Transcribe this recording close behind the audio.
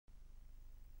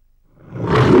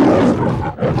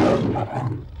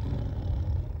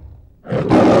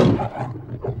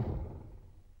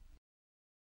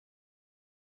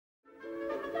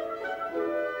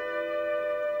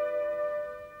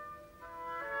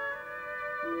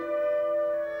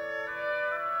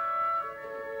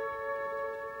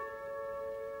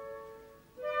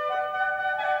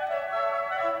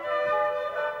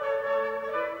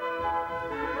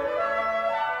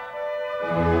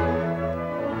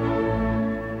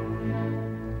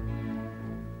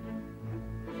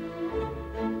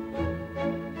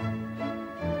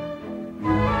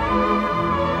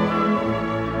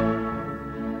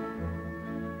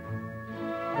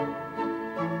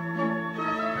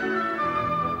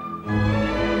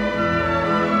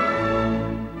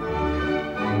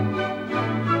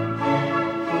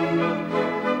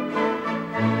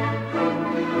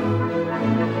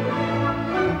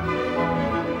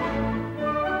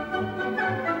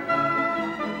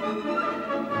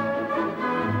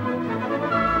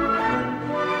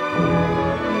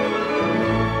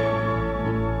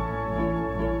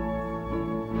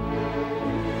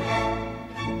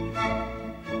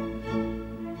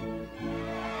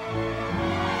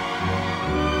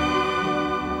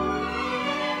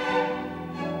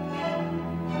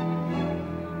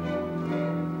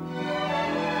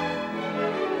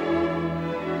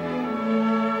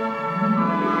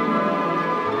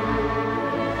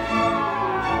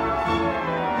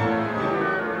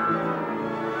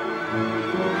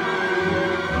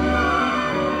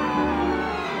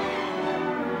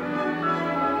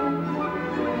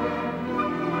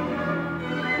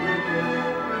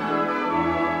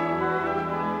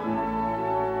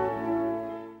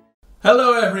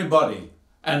Hello everybody,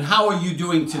 and how are you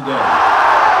doing today?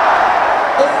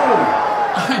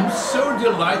 Oh, I'm so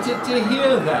delighted to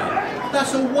hear that.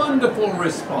 That's a wonderful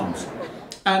response.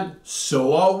 And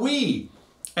so are we,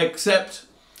 except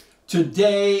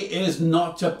today is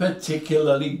not a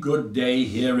particularly good day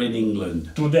here in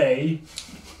England. Today?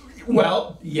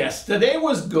 Well, yesterday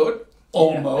was good,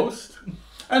 almost,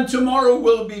 and tomorrow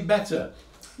will be better.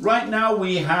 Right now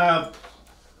we have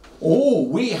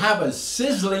a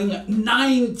sizzling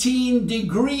 19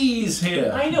 degrees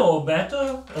here. I know a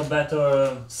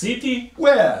better city.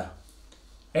 Where?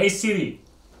 Hey Siri,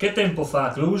 che tempo fa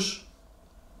a Cluj?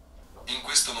 In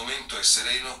questo momento è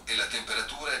sereno e la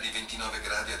temperatura è di 29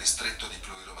 gradi a distretto di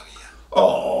Cluj, Romania.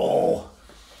 Oh,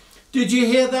 did you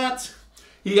hear that?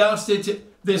 He asked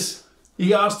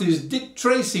his Dick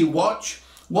Tracy watch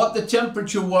what the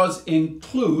temperature was in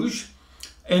Cluj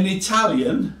in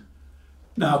Italian.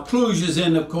 Now, Cluj is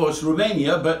in, of course,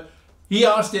 Romania, but he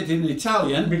asked it in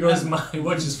Italian. Because my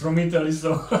watch is from Italy,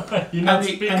 so and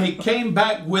he came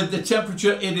back with the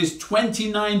temperature. It is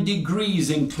 29 degrees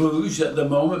in Cluj at the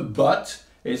moment, but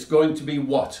it's going to be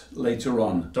what later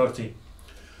on? 30.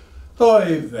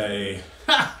 Oy vey.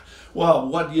 Well,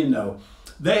 what do you know?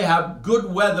 They have good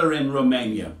weather in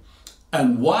Romania.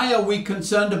 And why are we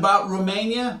concerned about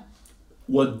Romania?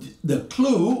 Well, the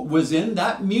clue was in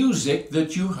that music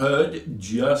that you heard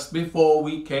just before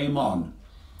we came on.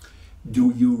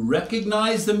 Do you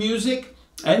recognize the music?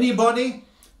 Anybody?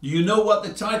 Do you know what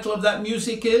the title of that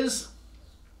music is?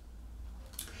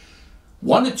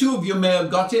 One or two of you may have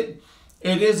got it.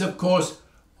 It is, of course,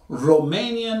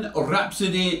 Romanian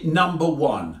Rhapsody No.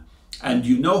 1. And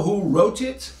you know who wrote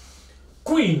it?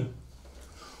 Queen.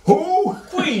 Who?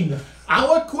 Queen.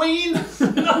 Our Queen?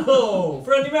 No,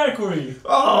 Freddie Mercury.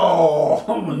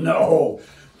 Oh, no.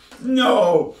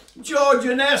 No,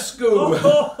 Georgianescu.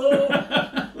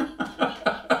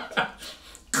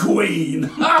 Queen.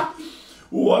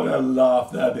 What a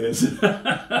laugh that is.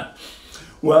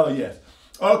 Well, yes.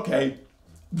 Okay,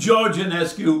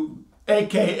 Georgianescu,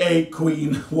 aka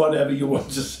Queen, whatever you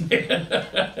want to say.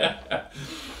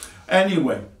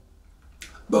 Anyway,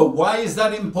 but why is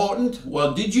that important?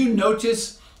 Well, did you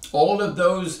notice all of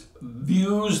those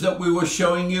views that we were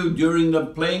showing you during the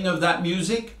playing of that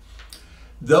music?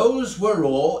 Those were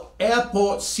all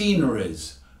airport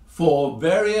sceneries for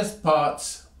various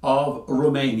parts of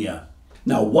Romania.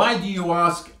 Now, why do you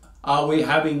ask, are we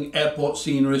having airport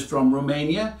sceneries from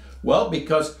Romania? Well,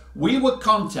 because we were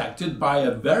contacted by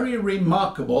a very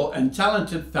remarkable and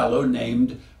talented fellow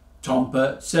named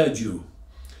Tompa Sergiu.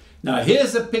 Now,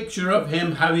 here's a picture of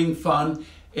him having fun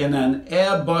in an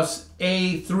Airbus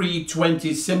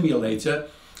A320 simulator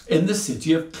in the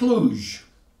city of Cluj.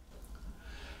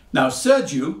 Now,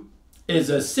 Sergiu is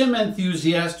a sim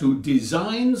enthusiast who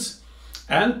designs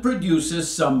and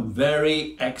produces some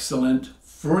very excellent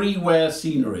freeware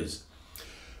sceneries.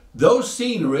 Those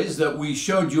sceneries that we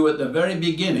showed you at the very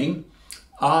beginning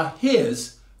are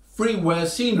his freeware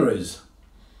sceneries.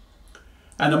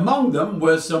 And among them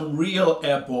were some real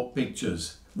airport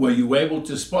pictures. Were you able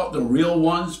to spot the real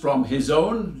ones from his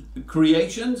own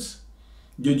creations?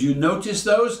 Did you notice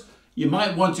those? You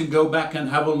might want to go back and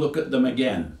have a look at them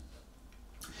again.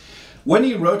 When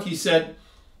he wrote, he said,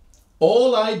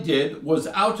 "All I did was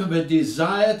out of a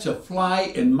desire to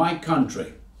fly in my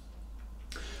country.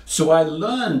 So I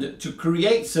learned to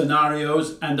create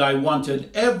scenarios, and I wanted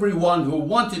everyone who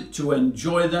wanted to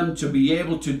enjoy them to be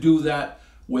able to do that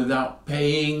without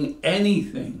paying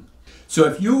anything." So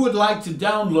if you would like to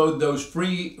download those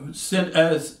free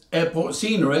airport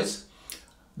sceneries,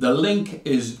 the link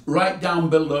is right down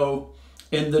below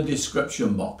in the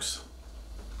description box.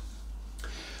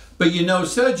 But you know,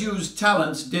 Sergio's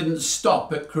talents didn't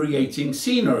stop at creating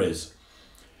sceneries.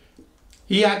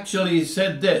 He actually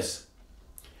said this: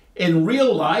 "In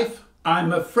real life,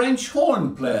 I'm a French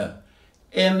horn player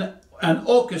in an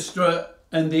orchestra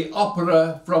in the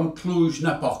opera from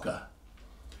Cluj-Napoca."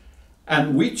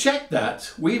 And we checked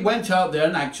that. We went out there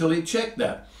and actually checked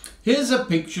that. Here's a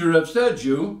picture of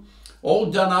Sergio, all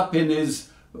done up in his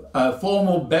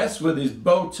formal best with his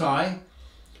bow tie,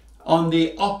 on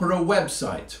the opera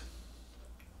website.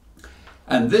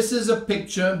 And this is a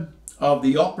picture of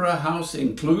the opera house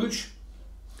in Cluj.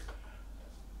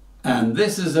 And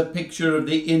this is a picture of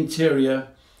the interior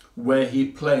where he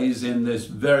plays in this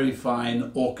very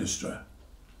fine orchestra.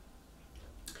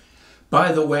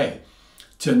 By the way,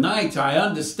 tonight I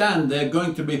understand they're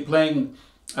going to be playing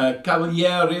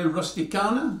Cavaliere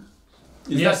Rusticana?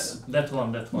 Yes, that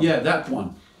one. Yeah, that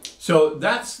one. So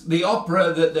that's the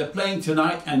opera that they're playing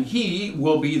tonight, and he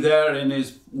will be there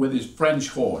with his French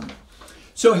horn.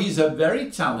 So he's a very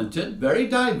talented, very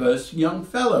diverse young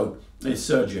fellow, is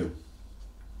Sergio.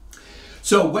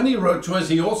 So when he wrote to us,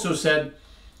 he also said,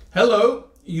 "Hello,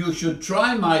 you should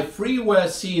try my freeware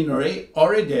scenery,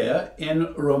 Oradea,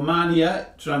 in Romania,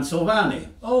 Transylvania."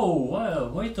 Oh, well,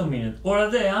 wait a minute.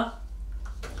 Oradea?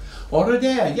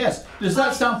 Oradea, yes. Does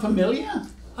that sound familiar?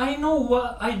 I know,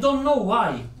 I don't know why,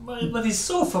 but it's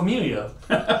so familiar.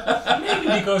 Maybe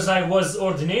because I was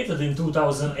ordinated in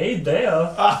 2008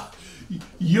 there.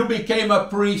 You became a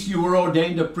priest, you were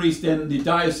ordained a priest in the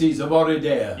Diocese of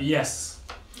Oradea. Yes.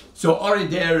 So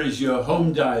Oradea is your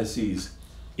home diocese.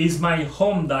 Is my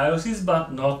home diocese,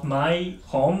 but not my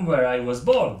home where I was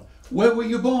born. Where were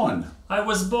you born? I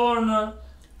was born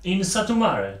in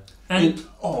Satumare. And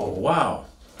oh, wow.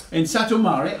 In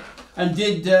Satumare. And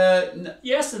did...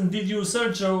 yes, and did you,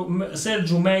 Sergio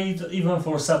made even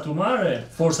for Satumare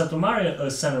a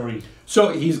scenery? So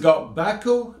he's got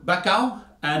Bacau,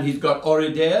 and he's got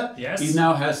Oradea. Yes. He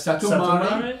now has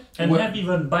Satumare. And have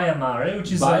even Baiamare,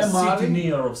 which is a city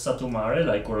near of Satumare,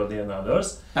 like Oradea and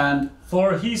others. And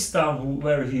for his town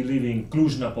where he lives in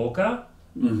Cluj-Napoca.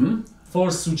 For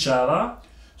Suceava.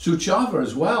 Suceava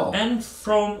as well. And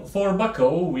for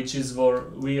Bacău, which is where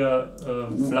we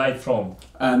fly from.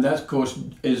 And that, of course,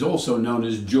 is also known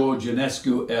as George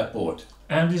Enescu Airport.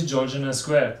 And is George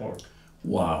Enescu Airport.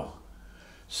 Wow.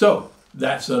 So,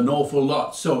 that's an awful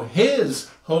lot. So his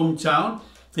hometown,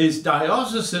 his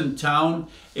diocesan town,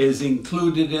 is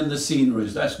included in the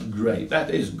sceneries. That's great. That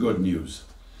is good news.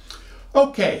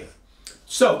 Okay,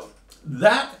 so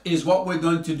that is what we're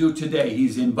going to do today.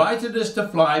 He's invited us to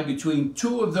fly between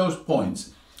two of those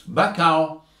points,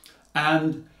 Bacău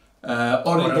and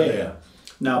Oradea.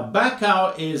 Now,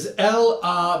 Bacău is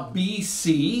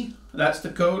LRBC, that's the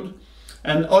code,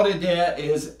 and Oradea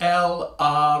is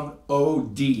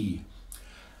LROD.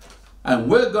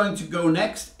 And we're going to go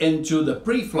next into the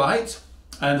pre-flight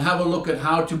and have a look at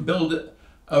how to build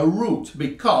a route,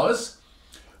 because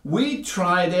we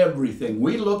tried everything.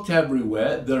 We looked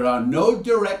everywhere. There are no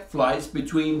direct flights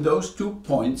between those 2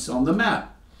 points on the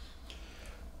map.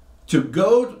 To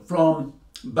go from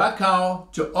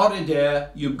Bacău to Oradea,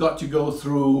 you've got to go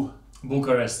through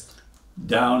Bucharest.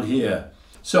 Down here.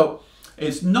 So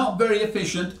it's not very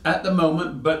efficient at the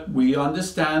moment, but we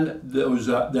understand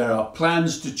there are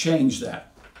plans to change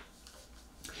that.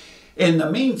 In the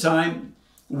meantime,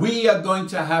 we are going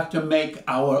to have to make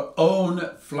our own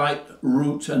flight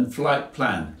route and flight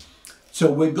plan.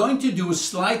 So we're going to do a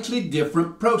slightly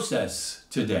different process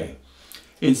today.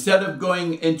 Instead of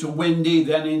going into Windy,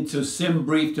 then into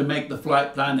SimBrief to make the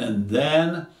flight plan, and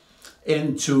then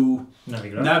into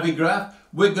Navigraph,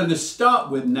 we're going to start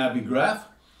with Navigraph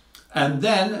and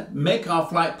then make our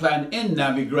flight plan in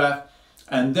Navigraph,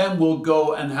 and then we'll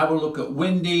go and have a look at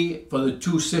Windy for the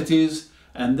two cities,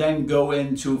 and then go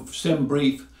into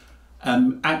SimBrief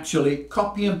and actually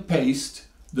copy and paste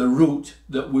the route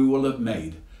that we will have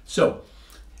made. So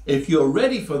if you're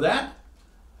ready for that,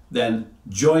 then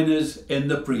join us in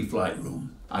the pre-flight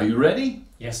room. Are you ready?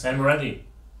 Yes, I'm ready.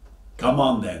 Come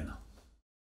on then.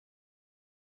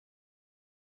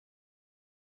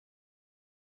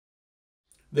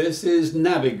 This is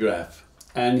Navigraph,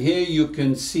 and here you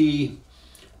can see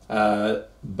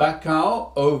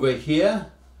Bacau over here.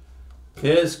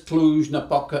 Here's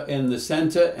Cluj-Napoca in the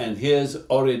center, and here's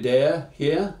Oradea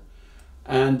here.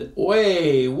 And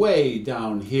way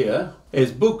down here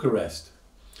is Bucharest.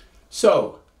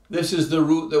 So this is the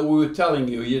route that we were telling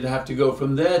you. You'd have to go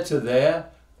from there to there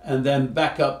and then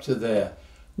back up to there.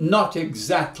 Not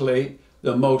exactly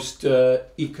the most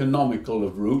economical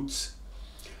of routes.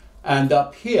 And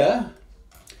up here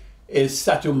is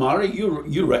Satu Mare.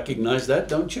 You recognize that,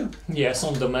 don't you? Yes,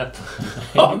 on the map.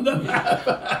 On the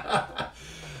map.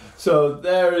 So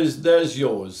there's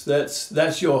yours.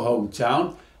 That's your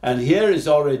hometown. And here is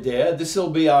Oradea. This will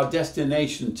be our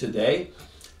destination today.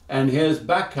 And here's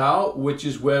Bacau, which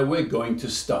is where we're going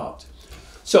to start.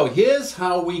 So here's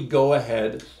how we go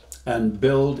ahead and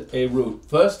build a route.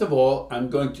 First of all, I'm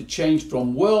going to change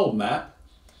from world map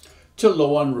to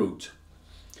low on route.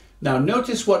 Now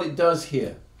notice what it does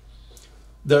here.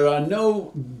 There are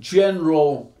no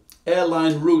general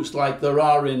airline routes like there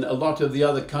are in a lot of the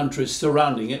other countries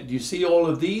surrounding it. Do you see all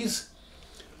of these?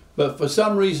 But for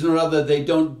some reason or other, they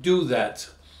don't do that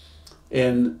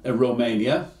in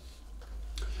Romania.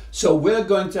 So we're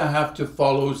going to have to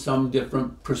follow some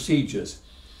different procedures.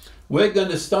 We're going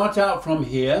to start out from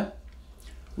here.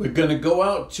 We're going to go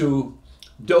out to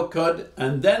Dokud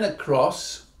and then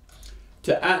across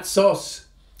to Atsos,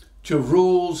 to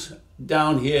Rules,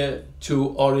 down here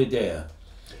to Oradea.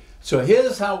 So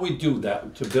here's how we do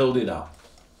that to build it up.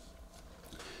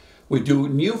 We do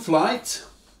new flight,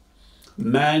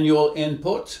 manual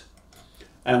input,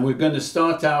 and we're going to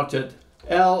start out at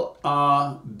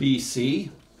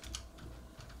LRBC,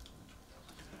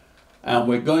 and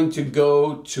we're going to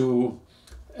go to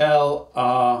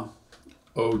LROD.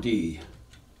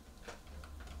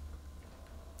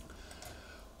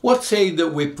 What say that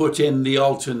we put in the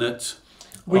alternate?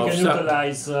 We can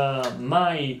utilize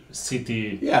my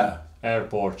city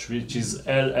airport, which is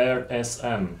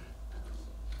LRSM.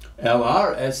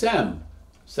 LRSM,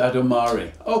 Satu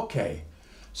Mare. Okay,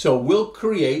 so we'll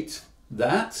create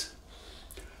that.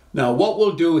 Now what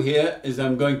we'll do here is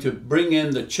I'm going to bring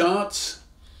in the charts.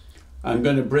 I'm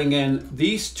going to bring in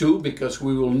these two because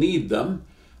we will need them.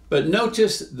 But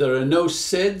notice there are no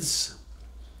SIDs,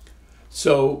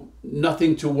 so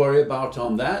nothing to worry about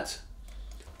on that.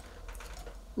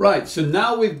 Right, so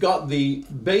now we've got the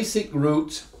basic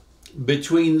route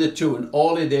between the two, and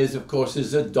all it is, of course,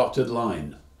 is a dotted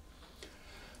line.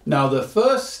 Now the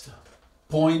first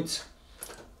point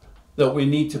that we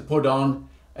need to put on,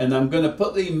 and I'm going to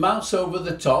put the mouse over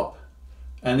the top,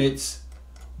 and it's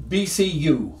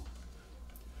BCU.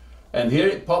 And here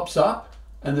it pops up,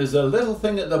 and there's a little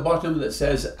thing at the bottom that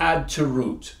says add to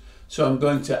route. So I'm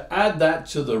going to add that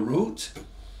to the route,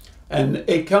 and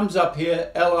it comes up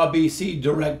here, LRBC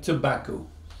direct to Baku.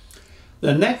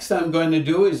 The next I'm going to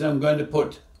do is I'm going to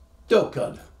put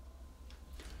Dokud.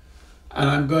 And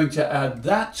I'm going to add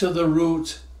that to the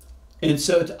route,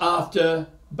 insert after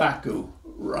Baku.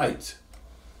 Right.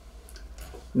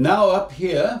 Now up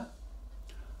here,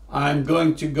 I'm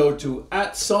going to go to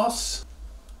Atsos,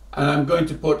 and I'm going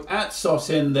to put Atsos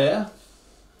in there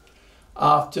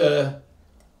after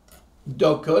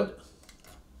Dokud.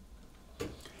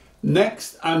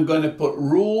 Next, I'm going to put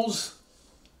Rules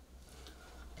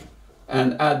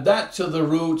and add that to the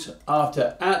route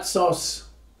after Atsos.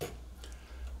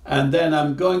 And then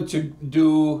I'm going to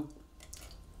do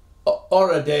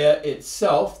Oradea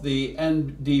itself, the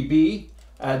NDB,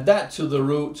 add that to the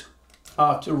route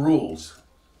after Rules.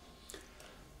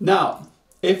 Now,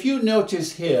 if you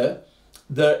notice here,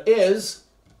 there's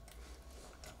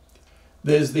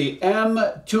the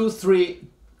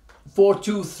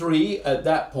M23423 at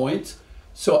that point.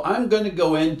 So I'm going to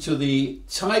go into the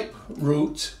type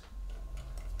route,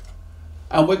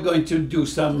 and we're going to do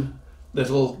some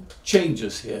little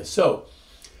changes here. So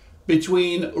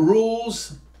between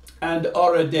Rules and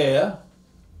Oradea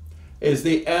is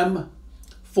the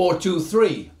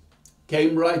M423,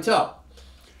 came right up.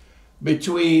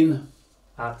 Between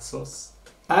Atsos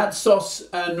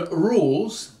and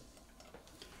Rules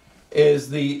is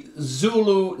the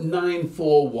Zulu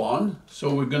 941.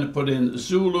 So we're going to put in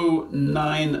Zulu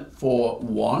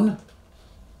 941.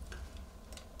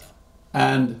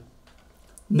 And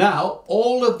now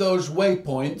all of those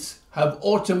waypoints have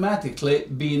automatically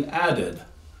been added.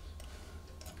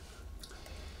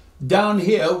 Down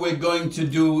here we're going to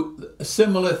do a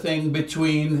similar thing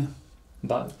between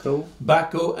Baku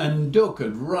and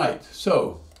Dokud. Right,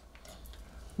 so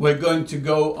we're going to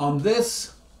go on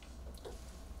this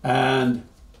and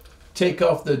take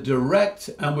off the direct,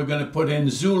 and we're going to put in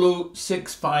Zulu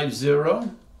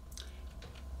 650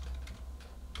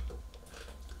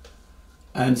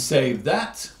 and save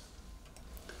that.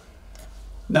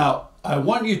 Now, I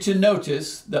want you to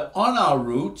notice that on our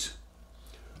route,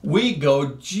 we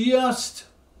go just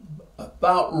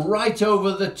about right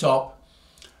over the top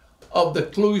of the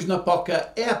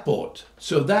Cluj-Napoca airport.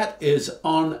 So that is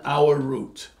on our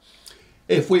route.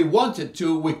 If we wanted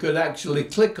to, we could actually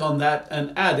click on that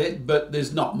and add it, but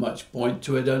there's not much point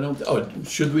to it. I don't. Oh,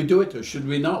 should we do it or should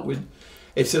we not?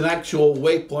 It's an actual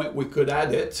waypoint. We could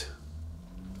add it.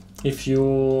 If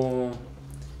you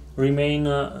remain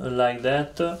like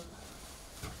that,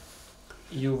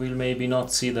 you will maybe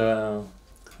not see the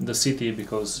city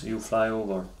because you fly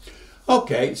over.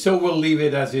 Okay, so we'll leave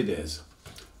it as it is.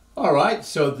 All right,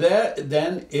 so there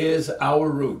then is our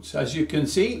route. As you can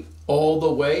see, all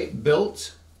the way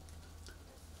built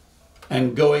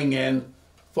and going in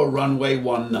for runway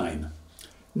 19.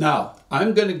 Now,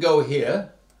 I'm going to go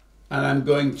here and I'm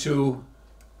going to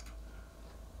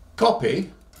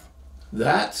copy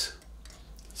that,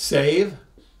 save,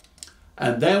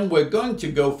 and then we're going to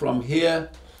go from here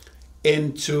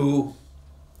into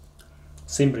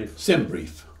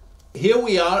SimBrief. Here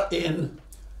we are in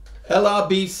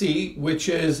LRBC, which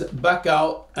is back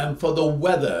out, and for the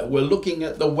weather, we're looking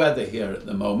at the weather here at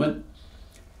the moment.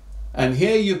 And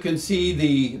here you can see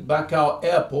the back out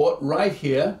airport right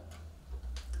here.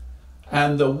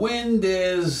 And the wind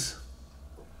is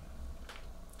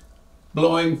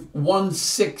blowing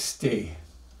 160.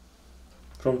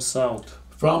 From south.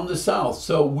 From the south.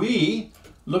 So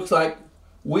looks like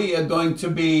we are going to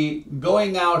be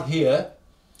going out here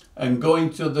and going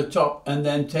to the top and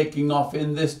then taking off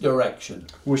in this direction.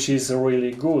 Which is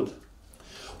really good.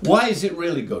 Why is it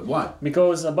really good? Why?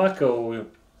 Because Abaco,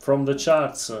 from the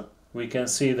charts, we can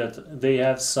see that they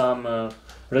have some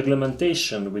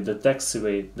regulation with the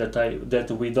taxiway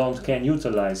that we can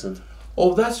utilize it.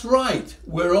 Oh, that's right.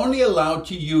 We're only allowed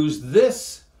to use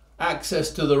this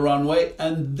access to the runway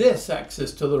and this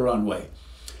access to the runway.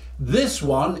 This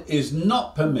one is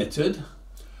not permitted.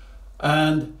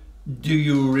 And do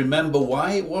you remember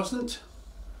why it wasn't?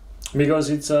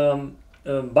 Because it's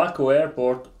Baku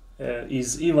airport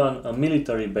is even a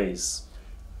military base.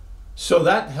 So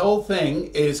that whole thing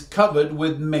is covered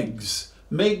with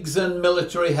MiGs and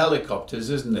military helicopters,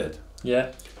 isn't it?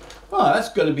 Yeah. Oh, that's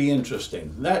going to be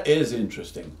interesting. That is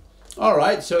interesting. All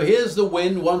right, so here's the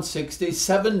wind, 160,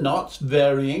 7 knots,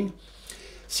 varying.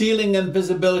 Ceiling and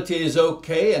visibility is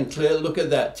okay and clear. Look at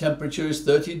that, temperature is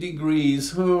 30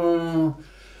 degrees.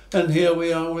 And here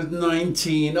we are with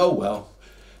 19. Oh well,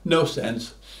 no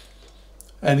sense.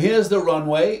 And here's the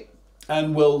runway,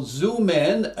 and we'll zoom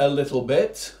in a little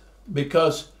bit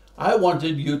because I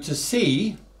wanted you to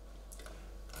see.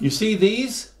 You see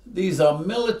these? These are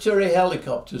military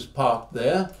helicopters parked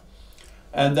there.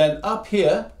 And then up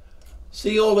here,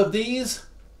 see all of these?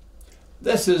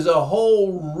 This is a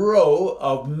whole row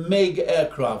of MiG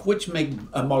aircraft. Which MiG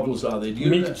models are they?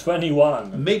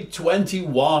 MiG-21.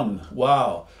 MiG-21,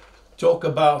 wow. Talk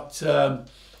about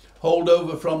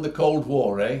holdover from the Cold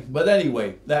War, eh? But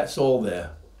anyway, that's all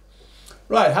there.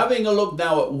 Right, having a look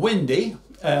now at Windy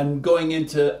and going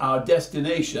into our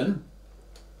destination.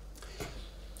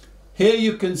 Here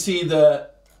you can see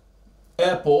the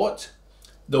airport.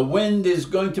 The wind is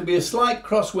going to be a slight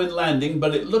crosswind landing,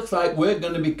 but it looks like we're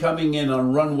going to be coming in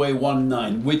on runway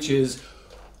 19, which is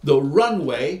the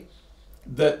runway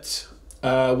that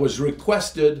was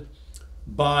requested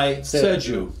by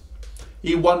Sergio.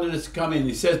 He wanted us to come in.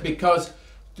 He says because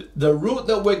the route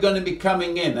that we're going to be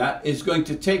coming in at is going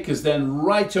to take us then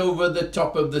right over the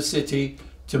top of the city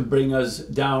to bring us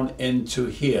down into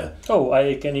here. Oh,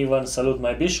 I can even salute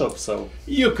my bishop, so.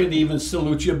 You can even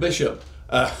salute your bishop.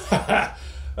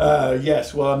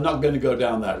 Yes, well, I'm not going to go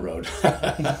down that road.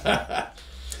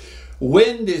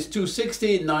 Wind is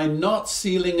 260, 9 knots,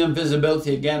 ceiling and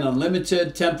visibility again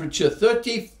unlimited, temperature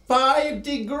 35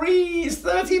 degrees,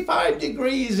 35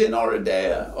 degrees in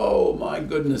Oradea. Oh my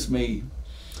goodness me.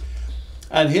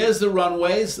 And here's the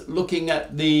runways, looking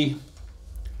at the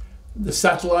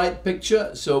satellite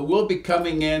picture. So we'll be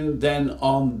coming in then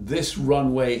on this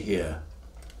runway here.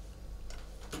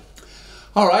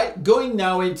 All right, going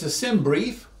now into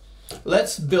SimBrief.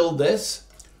 Let's build this.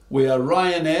 We are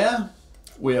Ryanair.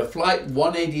 We are flight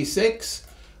 186.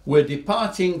 We're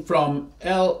departing from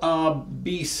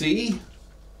LRBC.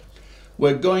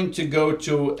 We're going to go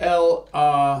to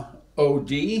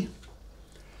LROD.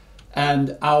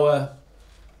 And our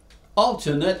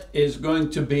alternate is going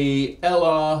to be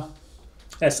LRSM.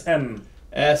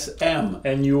 SM.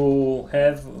 And you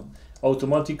have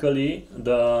automatically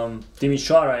the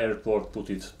Timisoara airport put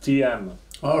it, TM.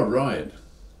 All right.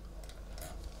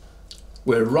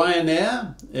 We're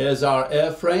Ryanair. Here's our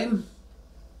airframe.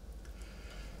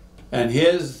 And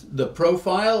here's the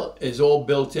profile, is all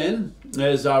built in.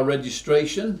 There's our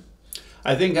registration.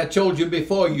 I think I told you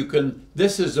before,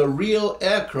 this is a real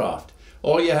aircraft.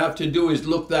 All you have to do is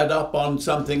look that up on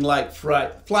something like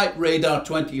Flight Radar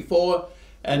 24,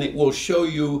 and it will show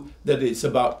you that it's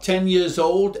about 10 years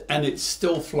old and it's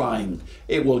still flying.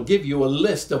 It will give you a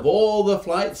list of all the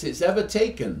flights it's ever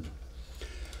taken.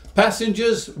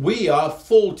 Passengers, we are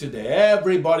full today.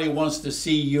 Everybody wants to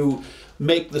see you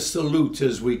make the salute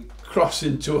as we cross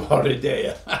into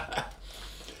Horridea.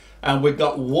 And we've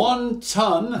got 1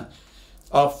 ton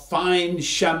of fine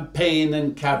champagne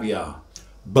and caviar.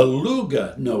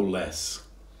 Beluga, no less.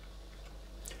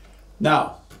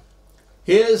 Now,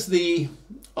 here's the...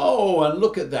 Oh, and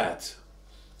look at that.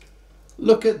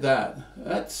 Look at that.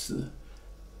 That's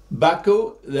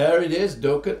Baku. There it is.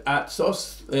 Dokat,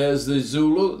 Atsos. There's the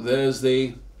Zulu.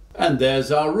 And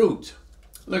there's our route.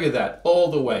 Look at that.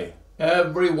 All the way.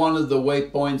 Every one of the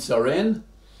waypoints are in.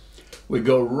 We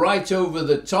go right over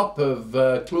the top of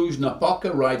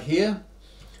Cluj-Napoca right here.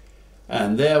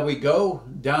 And there we go.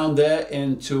 Down there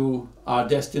into our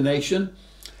destination.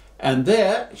 And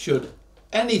there, should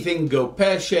anything go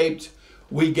pear-shaped,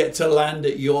 we get to land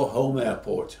at your home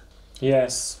airport.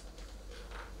 Yes.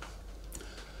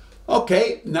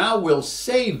 Okay, now we'll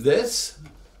save this,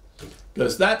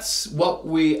 because that's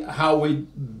how we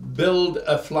build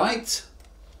a flight.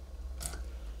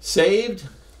 Saved,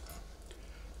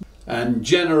 and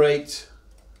generate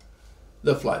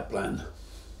the flight plan.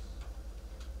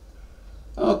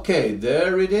 Okay,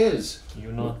 there it is.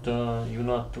 You not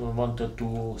wanted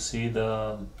to see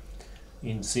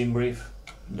in sim brief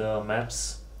the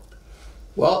maps?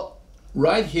 Well,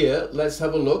 right here, let's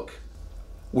have a look.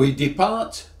 We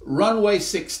depart runway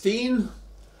 16.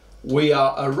 We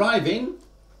are arriving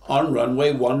on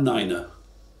runway 19er.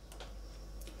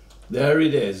 There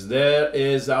it is. There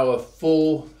is our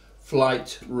full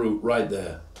flight route right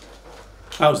there.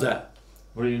 How's that?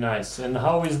 Really nice. And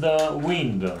how is the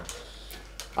wind?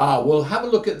 We'll have a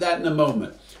look at that in a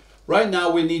moment. Right now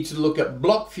we need to look at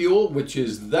block fuel, which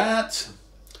is that.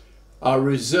 Our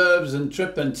reserves and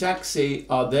trip and taxi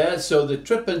are there. So the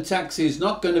trip and taxi is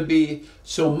not going to be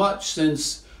so much,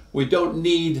 since we don't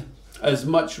need as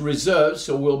much reserves.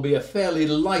 So we'll be a fairly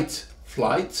light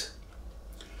flight.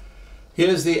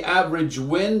 Here's the average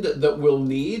wind that we'll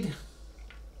need.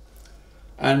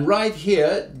 And right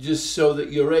here, just so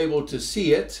that you're able to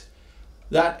see it,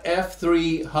 that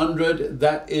F300,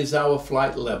 that is our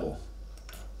flight level.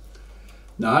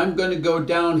 Now I'm going to go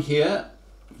down here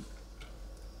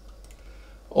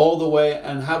all the way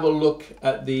and have a look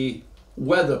at the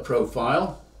weather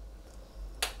profile.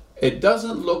 It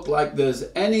doesn't look like there's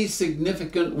any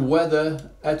significant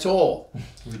weather at all.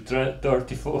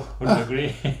 34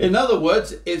 degrees. In other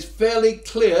words, it's fairly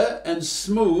clear and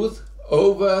smooth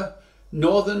over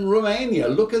northern Romania.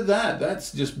 Look at that.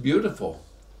 That's just beautiful.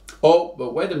 Oh,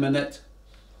 but wait a minute.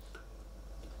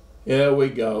 Here we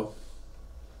go.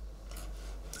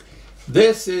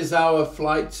 This is our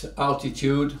flight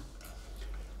altitude.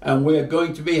 And we're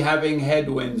going to be having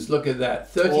headwinds. Look at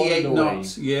that. 38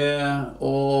 knots. Yeah,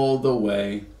 all the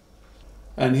way.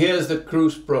 And here's the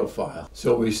cruise profile.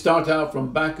 So we start out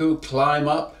from Baku, climb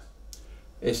up.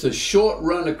 It's a short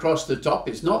run across the top.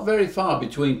 It's not very far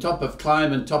between top of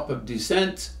climb and top of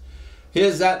descent.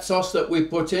 Here's that sauce that we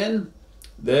put in.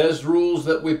 There's rules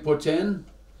that we put in.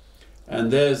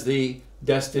 And there's the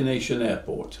destination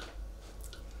airport.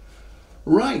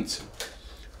 Right.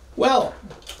 Well,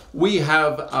 we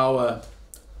have our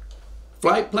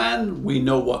flight plan. We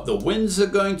know what the winds are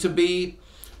going to be.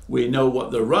 We know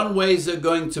what the runways are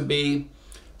going to be.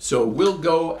 So we'll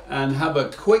go and have a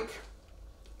quick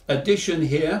addition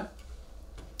here.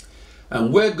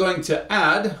 And we're going to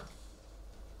add,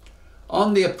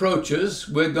 on the approaches,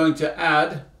 we're going to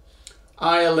add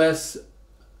ILS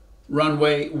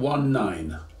runway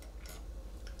 19.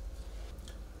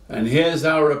 And here's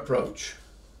our approach.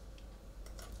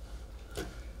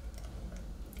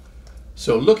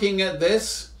 So looking at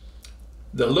this,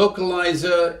 the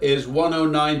localizer is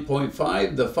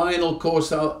 109.5. The final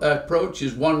course approach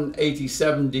is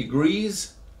 187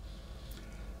 degrees.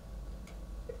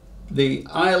 The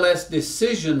ILS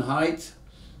decision height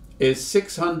is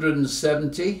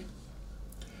 670.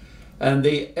 And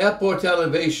the airport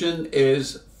elevation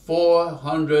is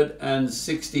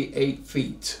 468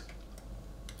 feet.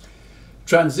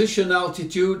 Transition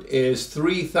altitude is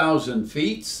 3,000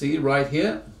 feet. See right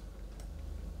here.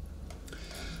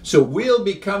 So we'll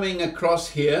be coming across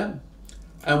here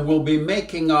and we'll be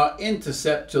making our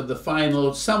intercept to the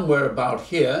final somewhere about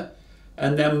here,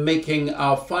 and then making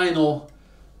our final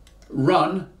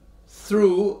run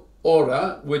through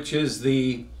Ora, which is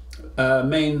the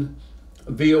main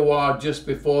VOR just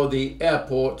before the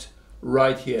airport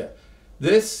right here.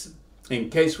 This, in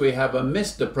case we have a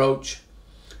missed approach,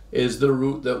 is the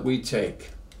route that we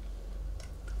take.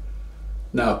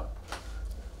 Now,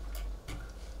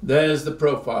 there's the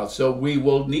profile. So we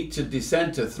will need to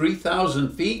descend to 3,000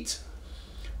 feet.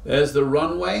 There's the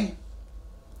runway.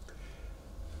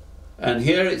 And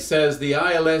here it says the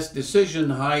ILS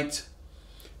decision height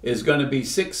is going to be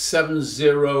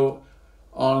 670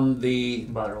 on the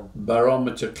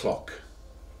barometer clock.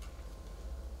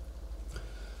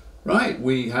 Right,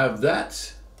 we have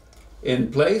that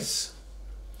in place.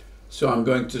 So I'm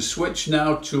going to switch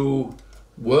now to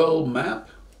world map.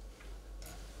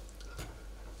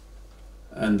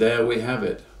 And there we have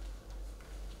it.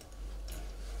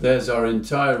 There's our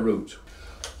entire route.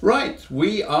 Right,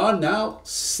 we are now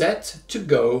set to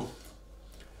go.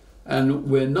 And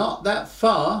we're not that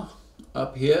far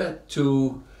up here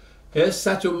to, here's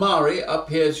Satomari, up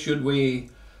here should we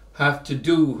have to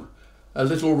do a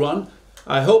little run.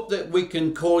 I hope that we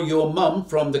can call your mum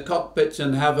from the cockpit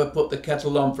and have her put the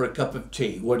kettle on for a cup of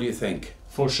tea. What do you think?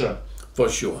 For sure. For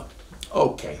sure.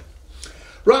 Okay.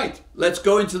 Right, let's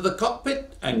go into the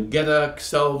cockpit and get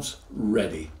ourselves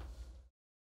ready.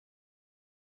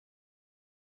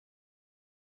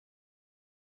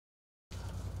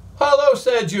 Hello,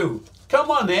 Sergio.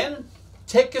 Come on in,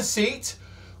 take a seat.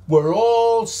 We're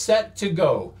all set to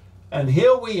go. And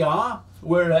here we are,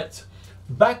 we're at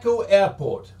Baku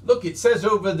Airport. Look, it says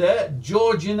over there,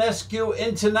 Georgianescu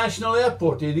International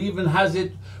Airport. It even has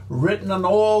it written on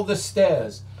all the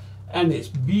stairs. And it's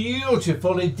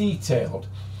beautifully detailed.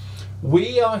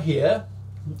 We are here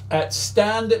at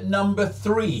stand number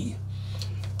 3.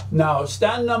 Now,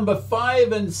 stand number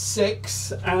 5 and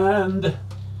 6 and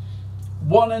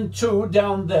 1 and 2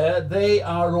 down there, they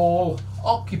are all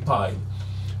occupied.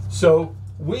 So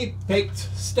we picked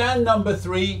stand number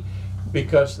 3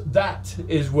 because that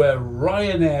is where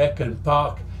Ryanair can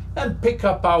park and pick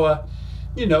up our,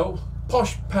 you know,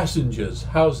 posh passengers.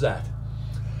 How's that?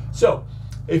 So,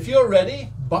 if you're ready,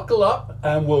 buckle up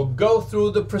and we'll go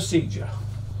through the procedure.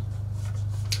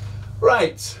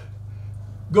 Right,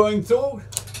 going through,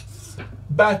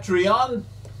 battery on,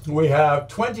 we have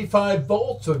 25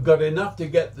 volts, we've got enough to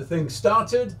get the thing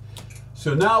started.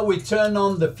 So now we turn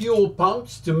on the fuel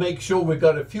pumps to make sure we've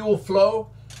got a fuel flow,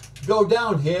 go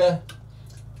down here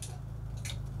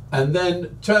and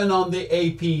then turn on the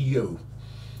APU.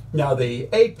 Now the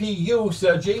APU,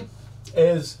 Sergi,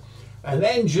 is an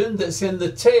engine that's in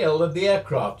the tail of the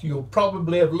aircraft. You'll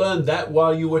probably have learned that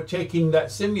while you were taking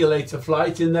that simulator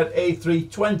flight in that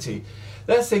A320.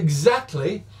 That's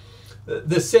exactly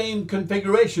the same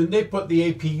configuration. They put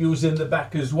the APUs in the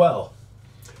back as well.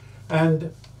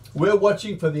 And we're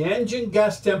watching for the engine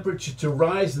gas temperature to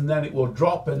rise, and then it will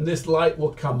drop and this light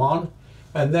will come on,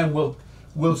 and then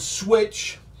we'll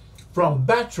switch from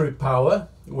battery power,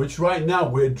 which right now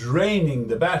we're draining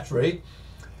the battery,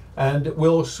 and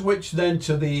we'll switch then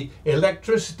to the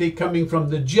electricity coming from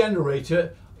the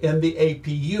generator in the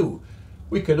APU.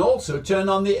 We can also turn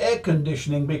on the air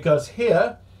conditioning because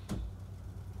here,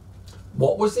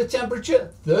 what was the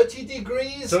temperature? 30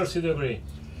 degrees? 30 degrees.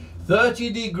 30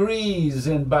 degrees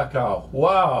in Baku.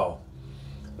 Wow.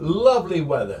 Lovely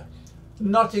weather.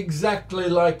 Not exactly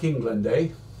like England, eh?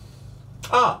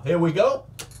 Ah, here we go.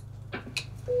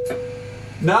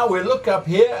 Now we look up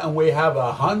here and we have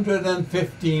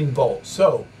 115 volts.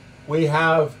 So we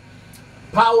have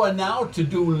power now to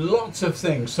do lots of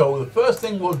things. So the first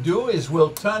thing we'll do is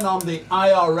we'll turn on the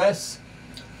IRS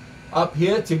up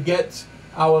here to get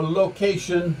our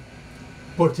location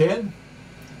put in.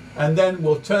 And then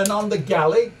we'll turn on the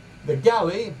galley. The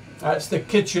galley, that's the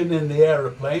kitchen in the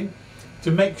aeroplane,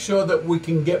 to make sure that we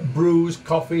can get brews,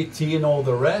 coffee, tea and all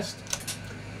the rest.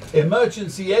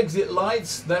 Emergency exit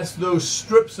lights, that's those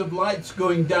strips of lights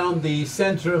going down the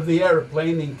center of the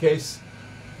airplane in case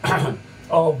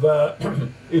of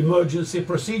emergency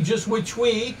procedures, which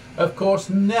we, of course,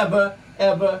 never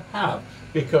ever have,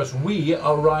 because we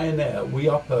are Ryanair, we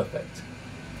are perfect.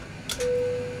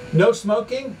 No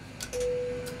smoking,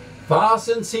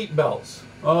 fasten seat belts.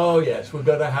 Oh yes, we've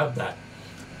got to have that.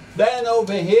 Then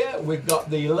over here, we've got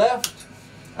the left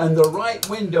and the right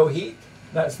window heat.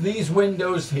 That's these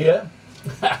windows here.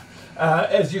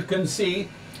 As you can see,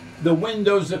 the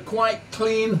windows are quite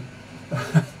clean.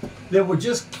 They were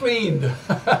just cleaned.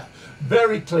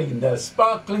 Very clean. They're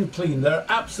sparkling clean. They're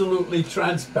absolutely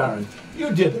transparent.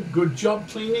 You did a good job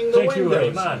cleaning the windows. Thank you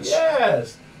very much.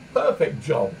 Yes. perfect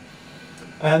job.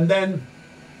 And then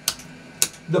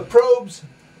the probes,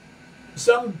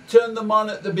 some turn them on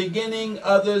at the beginning,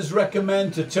 others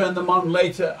recommend to turn them on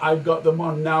later. I've got them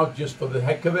on now just for the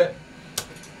heck of it.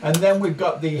 And then we've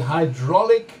got the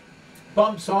hydraulic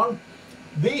pumps on.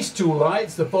 These two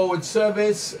lights, the forward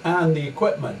service and the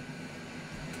equipment.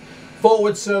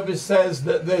 Forward service says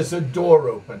that there's a door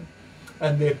open,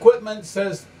 and the equipment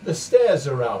says the stairs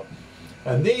are out.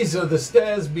 And these are the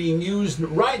stairs being used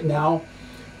right now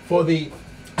for the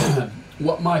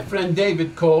what my friend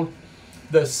David called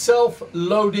the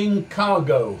self-loading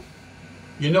cargo.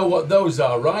 You know what those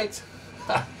are, right?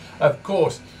 Of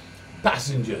course,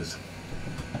 passengers.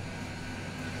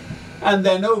 And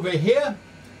then over here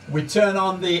we turn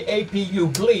on the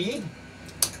APU bleed,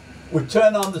 we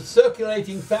turn on the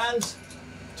circulating fans,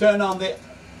 turn on the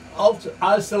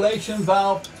isolation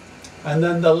valve, and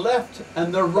then the left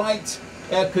and the right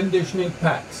air conditioning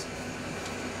packs.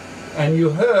 And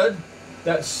you heard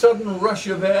that sudden rush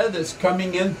of air that's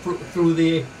coming in through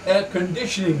the air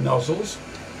conditioning nozzles.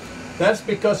 That's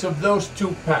because of those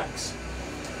two packs.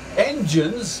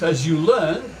 Engines, as you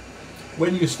learned,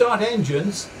 when you start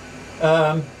engines,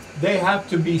 they have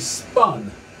to be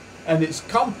spun, and it's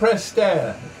compressed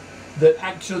air that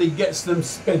actually gets them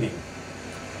spinning.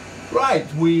 Right,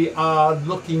 we are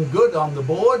looking good on the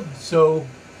board, so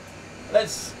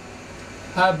let's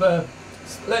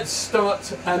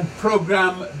start and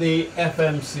program the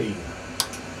FMC.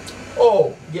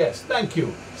 Oh yes, thank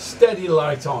you. Steady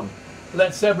light on.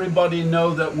 Lets everybody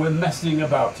know that we're messing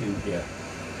about in here.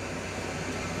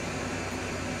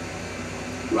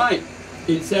 Right,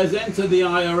 it says enter the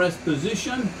IRS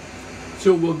position,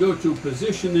 so we'll go to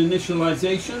position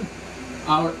initialization.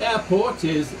 Our airport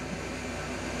is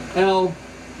LRBC.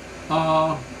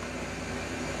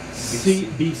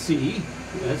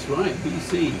 That's right,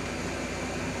 BC.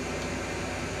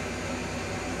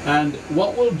 And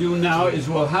what we'll do now is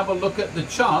we'll have a look at the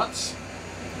charts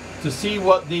to see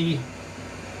what the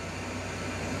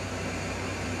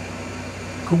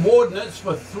coordinates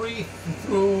for 3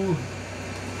 through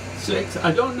 6.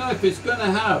 I don't know if it's going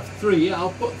to have 3.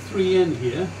 I'll put 3 in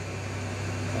here.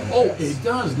 And oh, it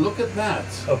does. Look at that.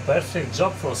 A perfect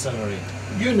job for scenery.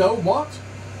 You know what?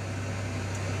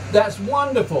 That's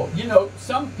wonderful. You know,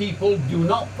 some people do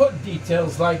not put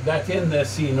details like that in their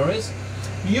sceneries.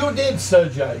 You did,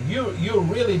 Sergey. You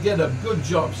really did a good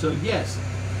job. So yes,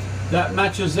 that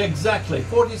matches exactly.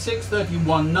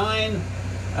 46.31.9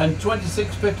 and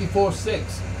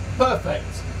 26.54.6.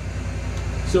 Perfect.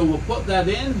 So we'll put that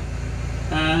in,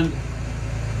 and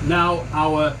now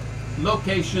our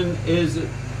location is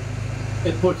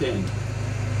put in.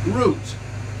 Route.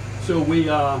 So we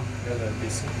are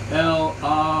LRBC.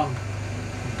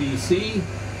 LRBC,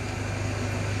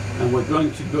 and we're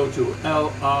going to go to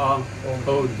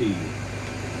LROD.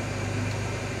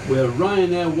 We're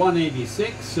Ryanair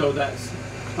 186, so that's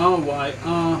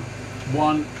RYR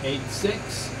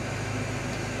 186.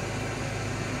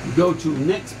 Go to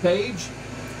next page,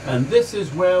 and this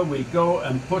is where we go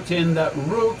and put in that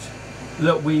route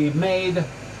that we made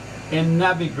in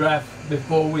Navigraph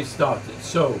before we started.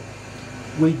 So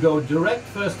we go direct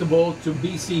first of all to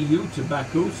BCU, to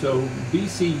Baku, so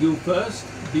BCU first,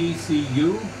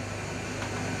 BCU,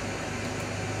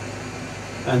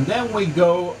 and then we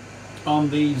go on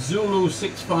the Zulu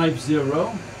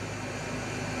 650,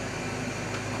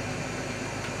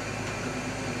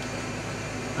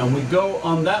 and we go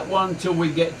on that one till we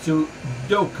get to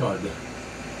Dokkud,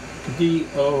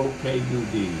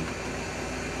 D-O-K-U-D.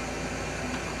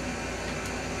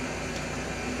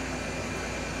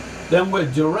 Then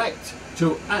we're direct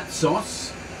to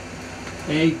Atsos,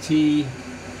 A-T-S-O-S,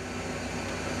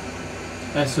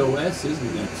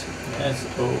 isn't it?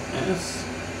 S-O-S.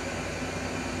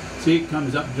 See, it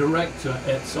comes up direct to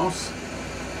Atsos.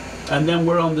 And then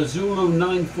we're on the Zulu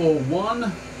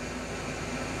 941.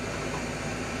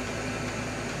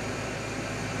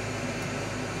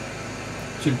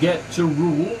 To get to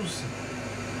rules.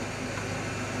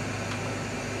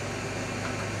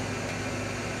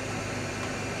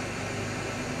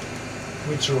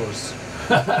 Which rules?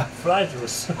 Flight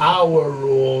rules. Our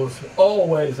rules,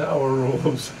 always our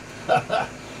rules.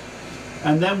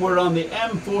 And then we're on the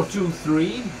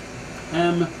M423,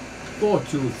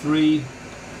 M423,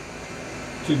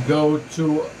 to go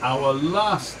to our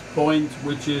last point,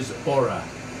 which is Ora,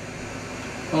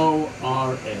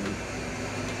 O-R-A.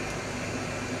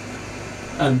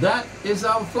 And that is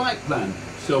our flight plan.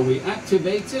 So we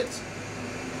activate it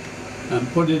and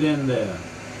put it in there.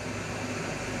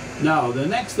 Now, the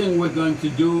next thing we're going to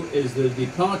do is the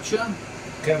departure.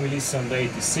 Can we listen to the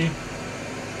ATC?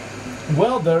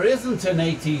 Well, there isn't an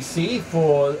ATC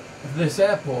for this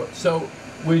airport, so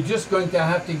we're just going to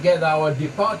have to get our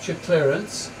departure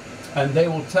clearance, and they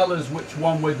will tell us which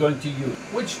one we're going to use.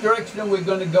 Which direction are we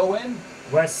going to go in?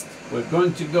 West. We're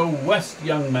going to go west,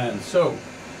 young man. So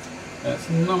that's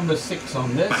number 6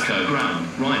 on this. Echo ground,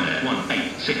 Ryanair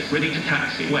 186, ready to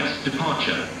taxi, west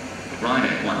departure.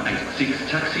 Ryanair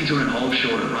 186, taxi to and hold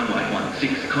short at runway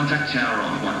 16, contact tower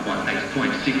on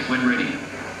 118.6 when ready.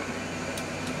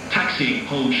 Taxiing,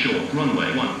 hold short,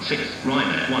 runway 16,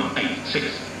 Ryanair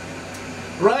 186.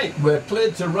 Right, we're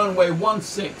cleared to runway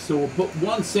 16, so we'll put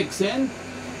 16 in.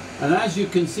 And as you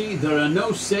can see, there are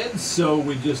no SIDs, so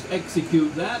we just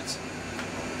execute that.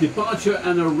 Departure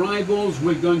and arrivals,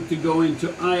 we're going to go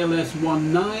into ILS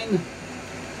 19,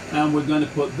 and we're going to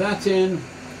put that in.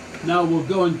 Now we'll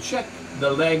go and check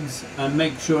the legs and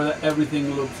make sure that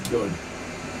everything looks good.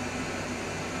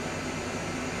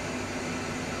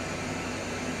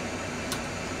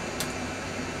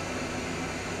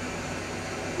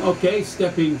 Okay,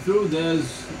 stepping through,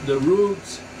 there's the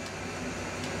route.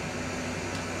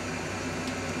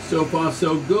 So far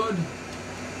so good.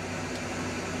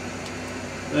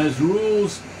 There's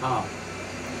rules.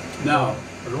 Now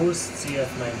rules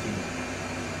CF19.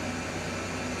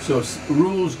 So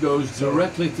rules goes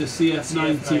directly to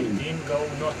CF19. CF19 go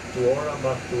not to Aura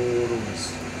but to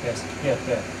rules. Yes,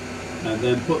 yeah. And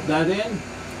then put that in.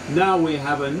 Now we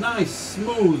have a nice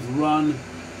smooth run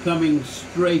coming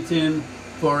straight in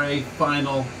for a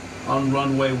final on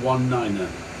runway 19er.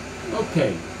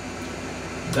 Okay,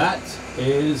 that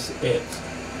is it.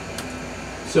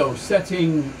 So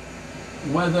setting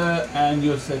weather, and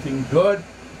you're setting good.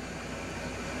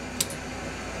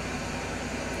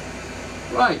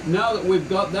 Right, now that we've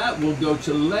got that, we'll go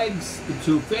to legs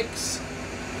to fix,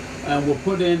 and we'll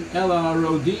put in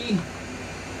LROD,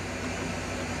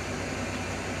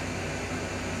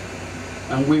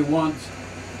 and we want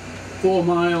 4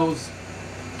 miles,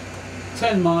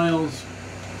 10 miles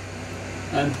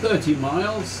and 30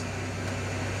 miles.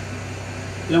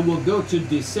 Then we'll go to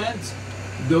descent,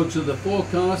 go to the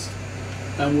forecast,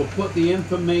 and we'll put the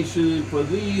information in for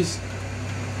these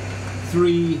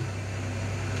 3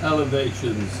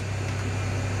 elevations.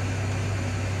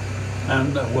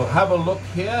 And we'll have a look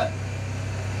here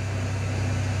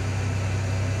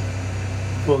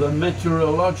for the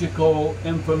meteorological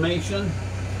information.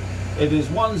 It is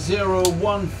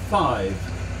 1015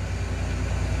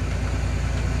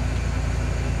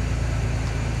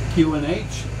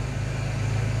 QNH,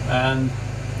 and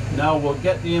now we'll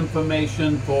get the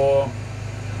information for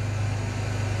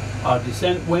our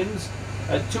descent winds.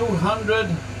 At 200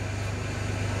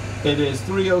 it is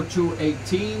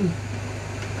 302.18.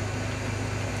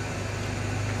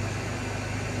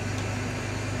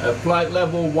 At flight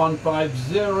level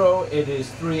 150 it is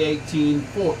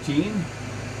 318.14.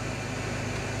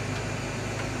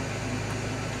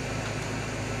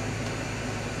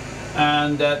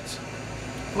 And at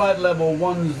flight level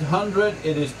 100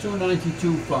 it is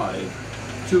 292.5.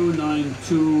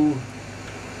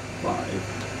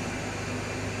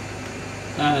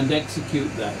 292.5. And execute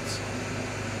that.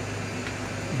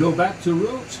 Go back to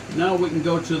route. Now we can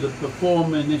go to the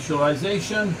perform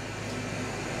initialization.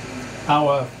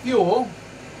 Our fuel.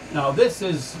 Now this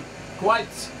is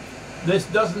this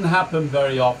doesn't happen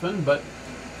very often, but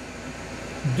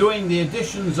doing the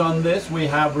additions on this, we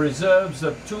have reserves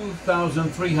of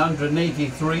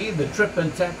 2,383. The trip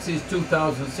and taxi is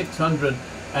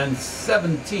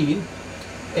 2,617.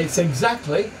 It's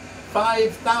exactly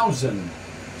 5,000.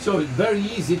 So it's very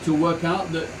easy to work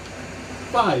out that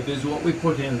 5 is what we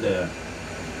put in there.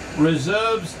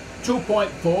 Reserves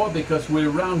 2.4 because we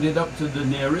rounded up to the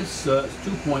nearest, so it's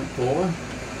 2.4.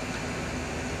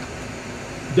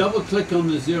 Double click on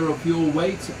the zero fuel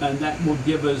weight, and that will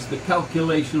give us the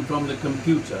calculation from the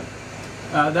computer.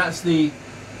 That's the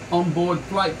onboard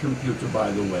flight computer,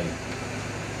 by the way.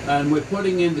 And we're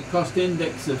putting in the cost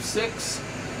index of 6.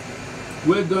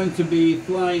 We're going to be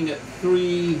flying at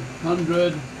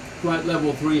 300, flight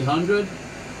level 300.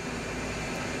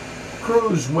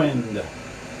 Cruise wind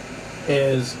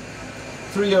is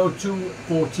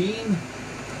 302.14.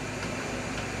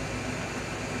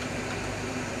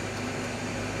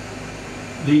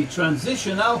 The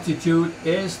transition altitude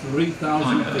is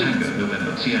 3,000 feet. Tango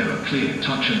November Sierra clear,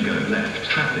 touch and go left,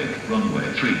 traffic,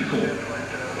 runway 34.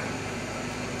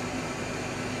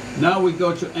 Now we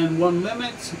go to N1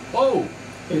 limit. Oh,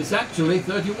 it's actually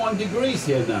 31 degrees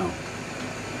here now.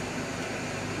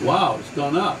 Wow, it's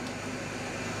gone up.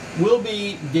 We'll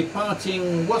be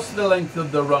departing, what's the length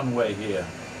of the runway here?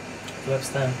 Flaps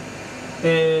 10.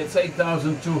 It's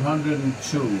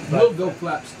 8,202. We'll go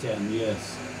flaps 10,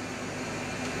 yes.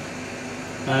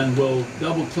 and we'll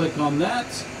double click on that,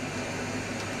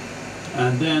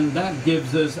 and then that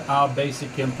gives us our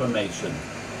basic information.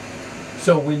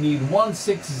 So we need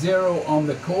 160 on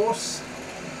the course.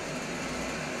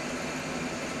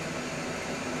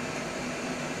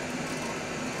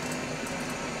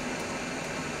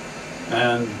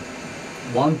 And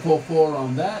 144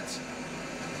 on that.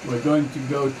 We're going to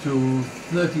go to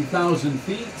 30,000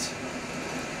 feet.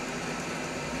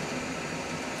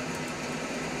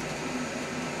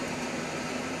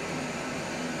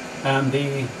 And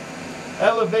the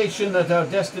elevation at our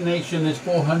destination is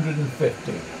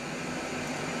 450.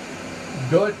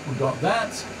 Good, we got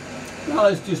that. Now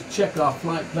let's just check our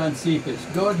flight plan, see if it's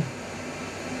good.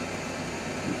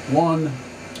 1,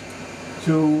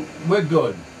 2, we're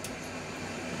good.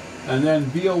 And then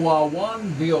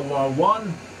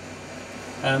VOR1,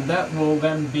 and that will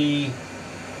then be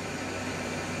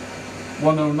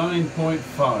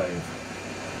 109.5.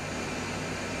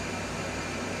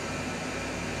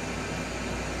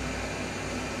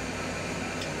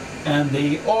 And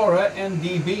the Aura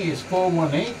NDB is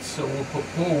 418, so we'll put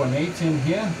 418 in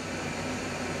here.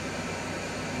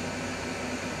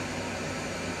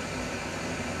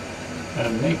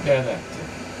 And make that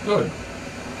active. Good.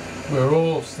 We're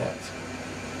all set.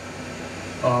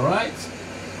 All right.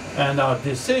 And our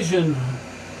decision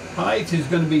height is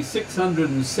going to be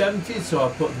 670, so I'll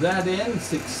put that in,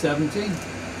 670.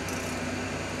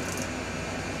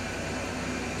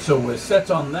 So we're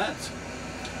set on that.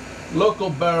 Local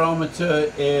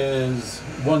barometer is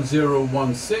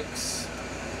 1016.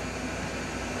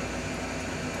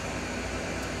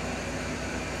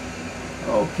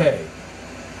 Okay.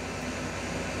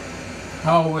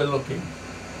 How are we looking?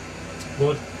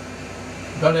 Good.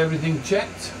 Got everything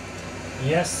checked?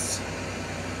 Yes.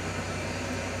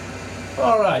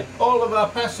 All right. All of our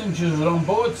passengers are on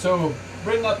board, so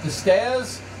bring up the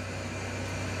stairs.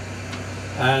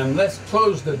 And let's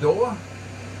close the door.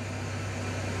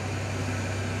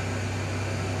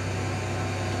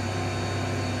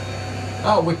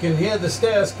 Oh, we can hear the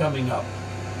stairs coming up.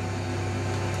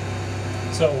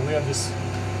 So we have this,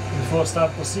 before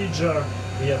start procedure,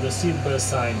 we have the seatbelt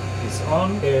sign is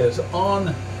on. Is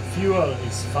on. Fuel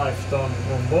is 5 ton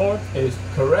on board. Is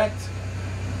correct.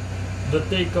 The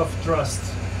takeoff thrust,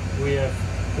 we have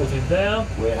put it there.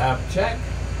 We have check.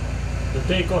 The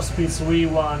takeoff speeds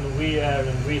V1, VR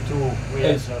and V2, we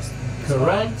Is have just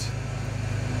correct.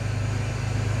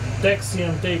 Taxi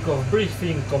and takeoff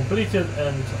briefing completed,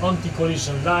 and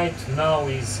anti-collision light now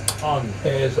is on.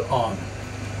 Is on.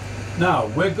 Now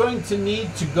we're going to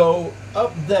need to go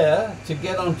up there to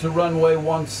get onto runway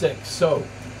 16. So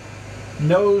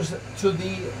nose to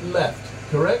the left,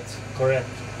 correct? Correct.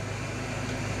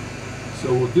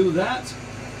 So we'll do that.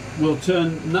 We'll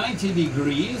turn 90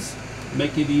 degrees,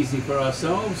 make it easy for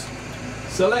ourselves.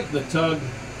 Select the tug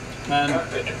and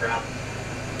Cockpit to ground.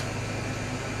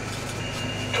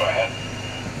 Go ahead.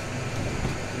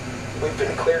 We've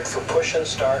been cleared for push and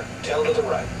start. Tail to the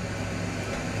right.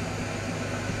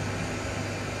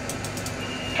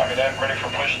 Copy that. Ready for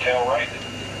push, tail right.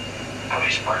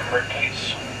 Release parking brake,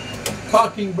 please.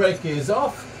 parking brake is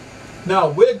off. Now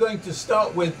we're going to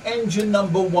start with engine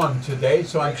number 1 today.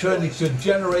 So I'm turning to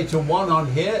generator 1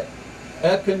 on here.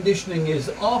 Air conditioning is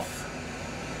off.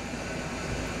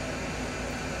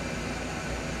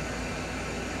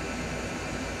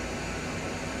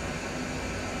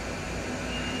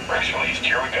 Brakes released,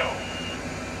 here we go.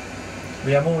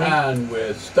 We are moving. And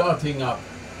we're starting up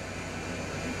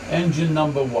engine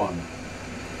number 1.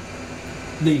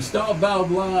 The start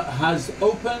valve has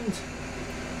opened.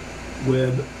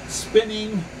 We're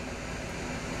spinning.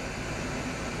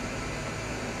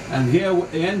 And here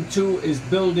the N2 is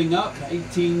building up,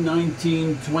 18,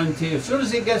 19, 20. As soon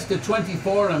as it gets to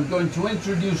 24, I'm going to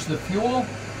introduce the fuel.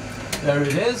 There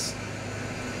it is.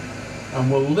 And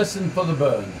we'll listen for the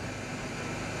burn.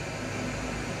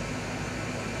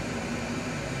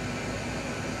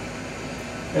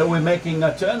 Here we're making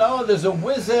a turn. Oh, there's a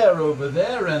Wizz Air over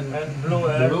there and Blue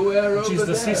Air, over which is the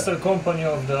there. sister company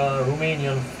of the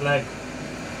Romanian flag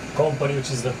company,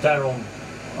 which is the Tarom.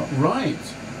 Oh, right.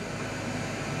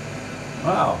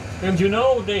 Wow. And you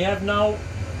know, they have now,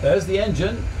 There's the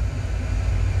engine.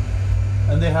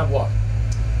 And they have what?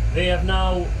 they have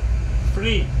now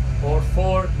 3 or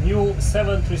 4 new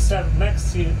 737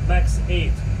 Max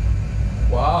 8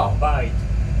 Wow. byte.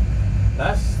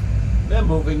 They're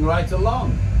moving right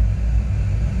along.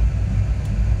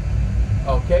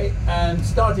 Okay, and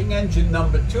starting engine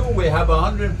number 2, we have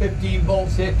 115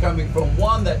 volts here coming from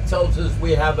 1. That tells us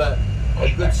we have a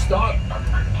good start.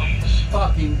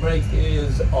 Parking brake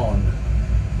is on.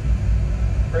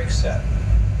 Brake set.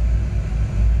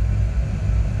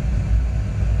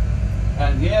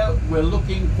 And here we're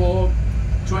looking for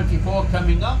 24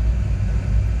 coming up.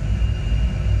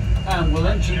 And we'll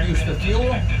introduce the fuel.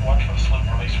 Watch for the slip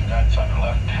release from guidance on your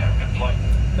left. Have a good flight.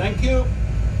 Thank you.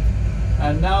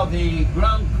 And now the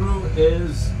ground crew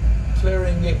is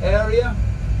clearing the area.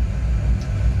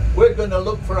 We're going to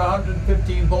look for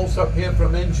 115 volts up here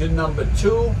from engine number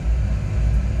 2.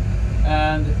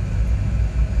 And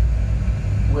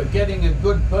we're getting a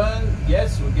good burn.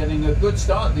 Yes, we're getting a good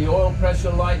start. The oil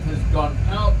pressure light has gone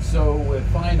out, so we're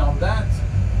fine on that.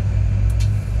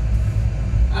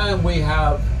 And we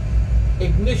have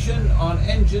ignition on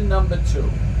engine number 2.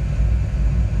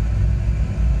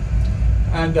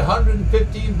 And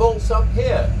 115 volts up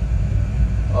here.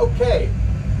 Okay,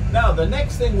 now the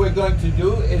next thing we're going to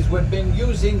do is we've been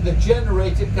using the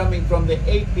generator coming from the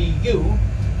APU,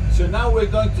 so now we're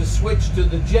going to switch to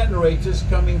the generators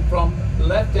coming from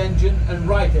left engine and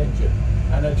right engine,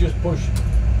 and I just push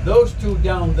those two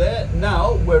down there.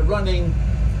 Now we're running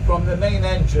from the main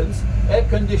engines. Air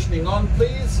conditioning on,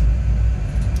 please,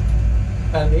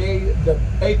 and the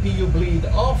APU bleed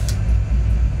off.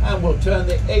 And we'll turn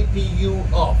the APU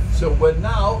off. So we're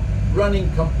now running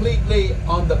completely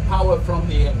on the power from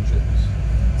the engines.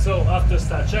 So after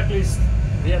start checklist,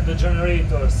 we have the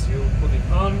generators, you put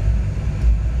it on.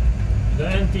 The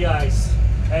anti-ice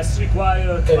as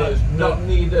required. It is not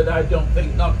needed, I don't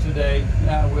think, not today.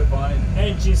 Yeah, we're fine.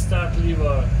 Engine start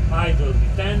lever, idle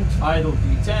detent. Idle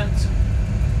detent.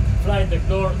 Flight deck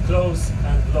door close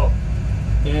and lock.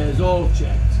 Is all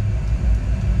checked.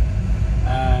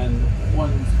 And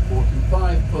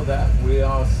 145 for that, we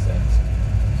are set.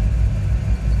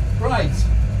 Right,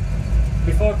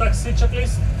 Before taxi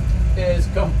checklist, is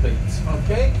complete,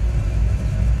 okay?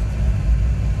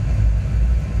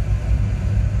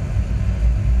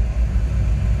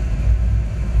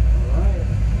 Alright.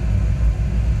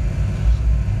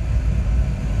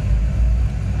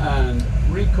 And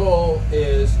recall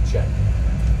is checked.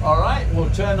 Alright,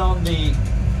 we'll turn on the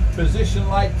position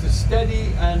light to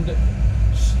steady and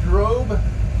strobe,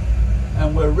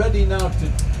 and we're ready now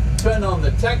to turn on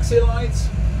the taxi lights.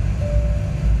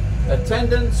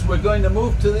 Attendants, we're going to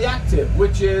move to the active,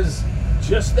 which is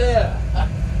just there,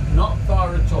 not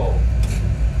far at all.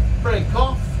 Brake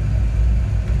off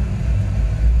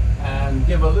and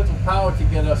give a little power to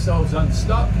get ourselves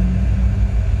unstuck.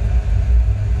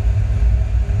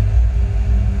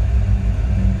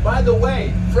 By the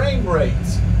way, frame rate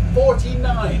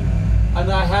 49,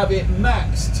 and I have it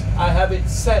maxed. I have it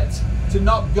set to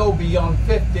not go beyond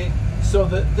 50 so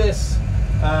that this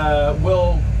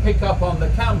will pick up on the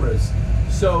cameras.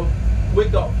 So we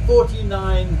got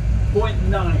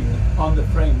 49.9 on the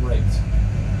frame rate.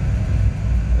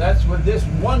 That's with this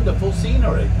wonderful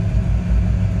scenery.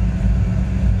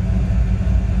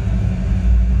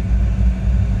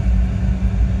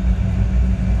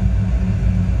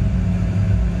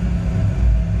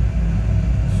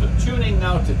 So tuning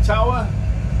now to tower.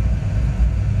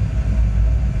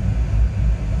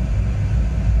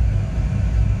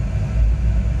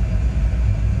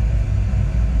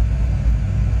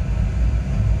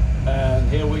 And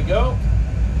here we go.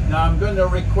 Now I'm going to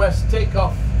request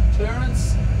takeoff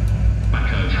clearance.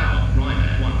 Mako Tower,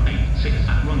 Ryanair 186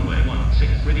 at runway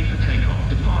 16, ready for takeoff,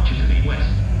 departure to the west.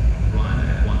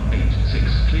 Ryanair 186,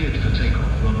 cleared for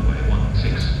takeoff, runway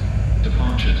 16,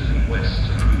 departure to the west,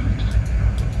 approved.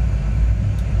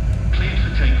 Cleared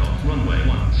for takeoff, runway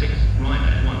 16,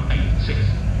 Ryanair 186.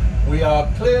 We are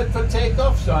cleared for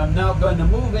takeoff, so I'm now going to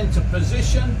move into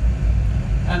position,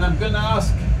 and I'm going to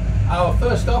ask our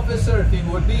first officer if he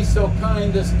would be so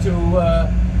kind as to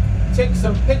take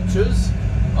some pictures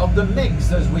of the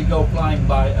MiGs as we go flying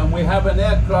by. And we have an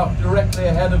aircraft directly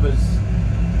ahead of us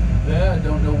there. I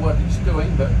don't know what it's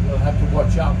doing, but we'll have to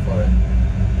watch out for it.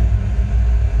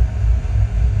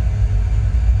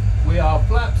 We are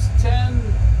flaps 10,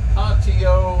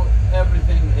 RTO,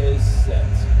 everything is set.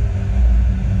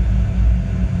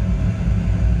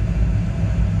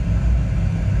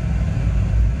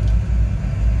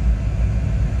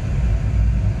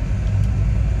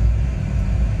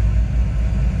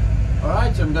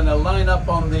 Alright, so I'm going to line up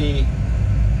on the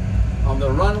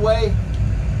runway.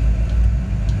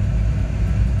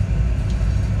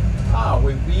 Ah,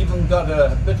 we've even got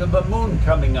a bit of a moon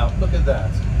coming up. Look at that.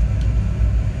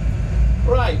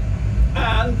 Right,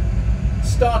 and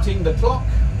starting the clock.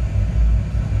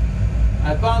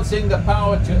 Advancing the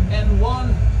power to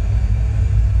N1.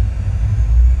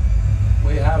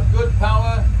 We have good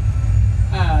power,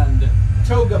 and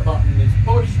toga button is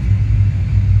pushed.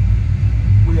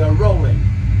 We are rolling.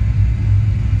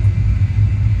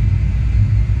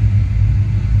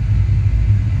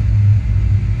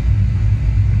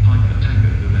 Piper Tango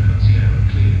November Sierra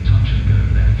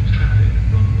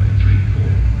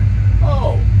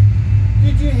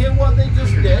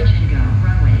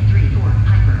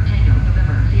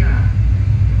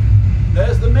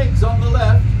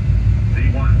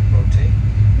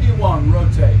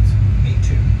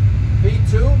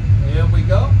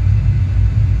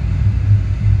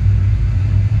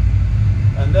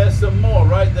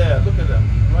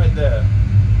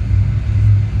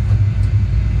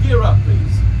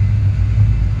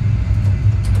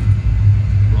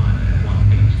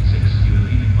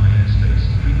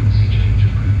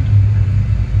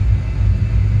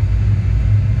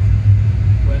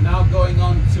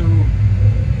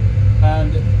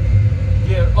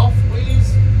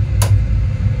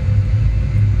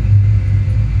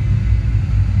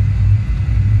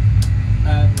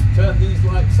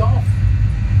off.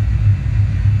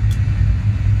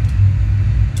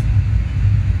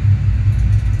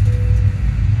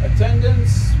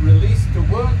 Attendants released to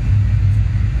work.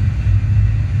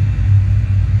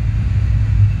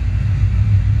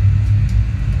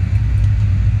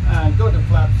 And go to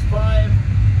flaps 5.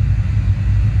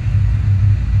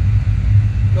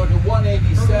 Go to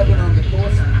 187 on the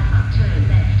course. Turn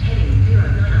left, heading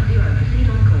 090, proceed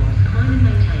on course, climb and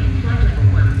maintain, flight level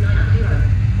 190.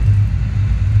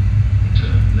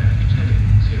 Turn left, heading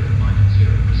 090,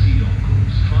 proceed on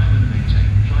course, climb and maintain,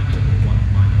 flight level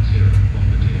 190,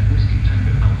 Bombardier Whiskey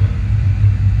Tango Alpha.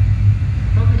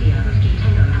 Bombardier Whiskey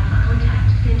Tango Alpha,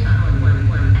 contact center on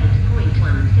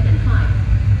 118.175.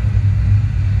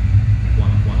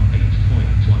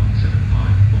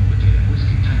 118.175, Bombardier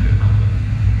Whiskey Tango Alpha.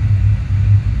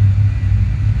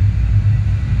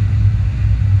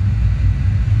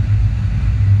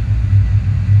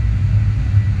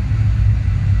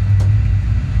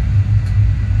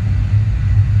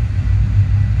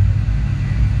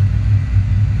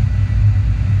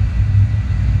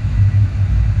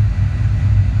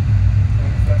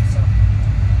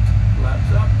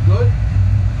 Flaps up, good.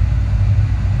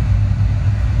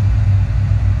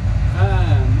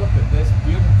 And look at this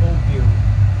beautiful view.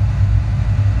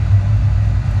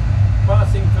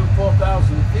 Passing through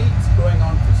 4,000 feet, going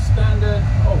on to standard.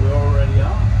 Oh, we already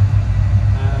are.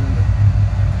 And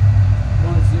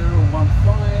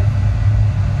 1015.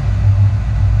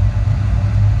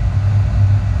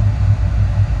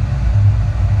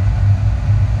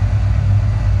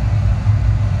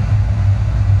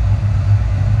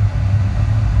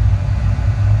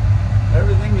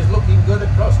 Everything is looking good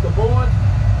across the board.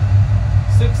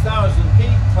 6,000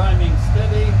 feet, climbing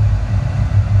steady.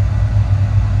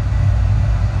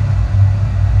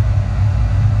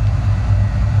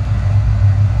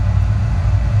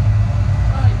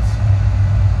 Right.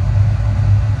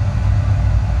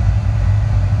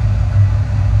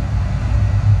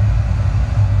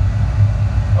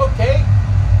 Okay.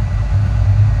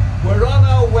 We're on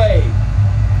our way.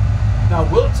 Now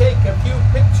we'll take a few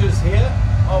pictures here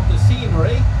of the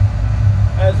scenery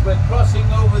as we're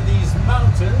crossing over these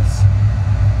mountains,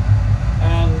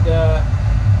 and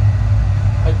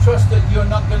I trust that you're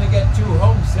not going to get too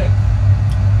homesick,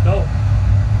 No.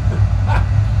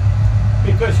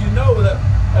 because you know that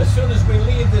as soon as we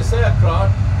leave this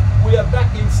aircraft we are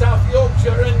back in South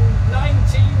Yorkshire in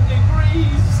 19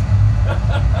 degrees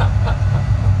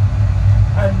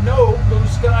and no blue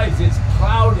skies. It's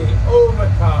cloudy,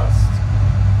 overcast.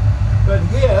 But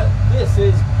here, this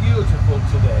is beautiful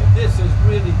today. This is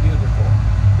really beautiful.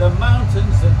 The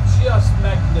mountains are just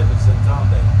magnificent, aren't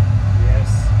they?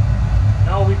 Yes.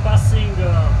 Now we're passing,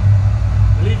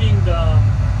 leaving the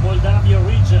Moldavia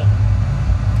region,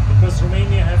 because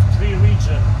Romania have 3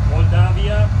 regions.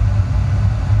 Moldavia,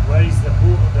 where is the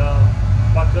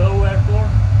Bacău airport,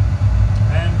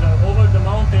 and over the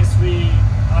mountains we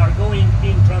are going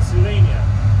in Transylvania.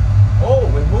 Oh,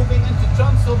 we're moving into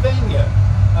Transylvania.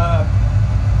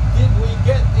 Did we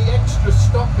get the extra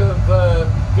stock of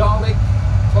garlic,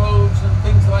 cloves and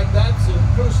things like that,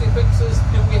 and crucifixes?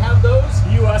 Do we have those?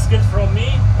 You asked it from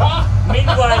me?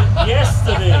 Meanwhile,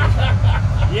 yesterday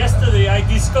I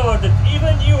discovered that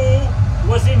even you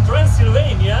was in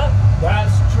Transylvania.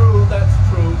 That's true, that's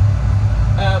true.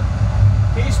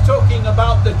 He's talking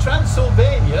about the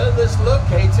Transylvania that's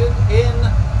located in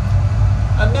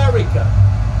America.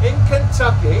 In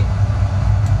Kentucky,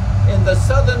 in the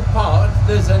southern part,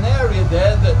 there's an area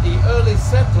there that the early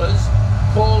settlers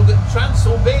called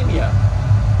Transylvania,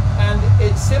 and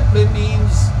it simply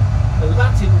means a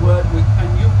Latin word,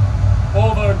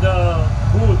 Over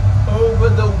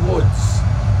the woods.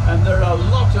 And there are a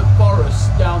lot of forests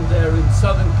down there in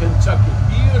southern Kentucky,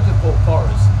 beautiful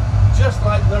forests, just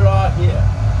like there are here.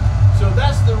 So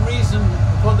that's the reason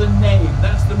for the name,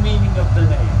 that's the meaning of the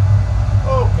name.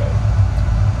 Okay,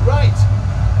 right.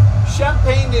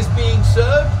 Champagne is being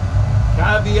served,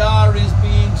 caviar is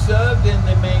being served in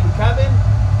the main cabin.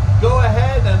 Go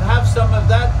ahead and have some of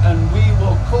that, and we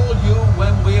will call you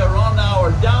when we are on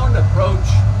our down approach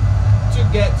to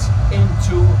get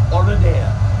into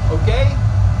Oradea. Okay?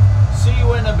 See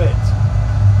you in a bit.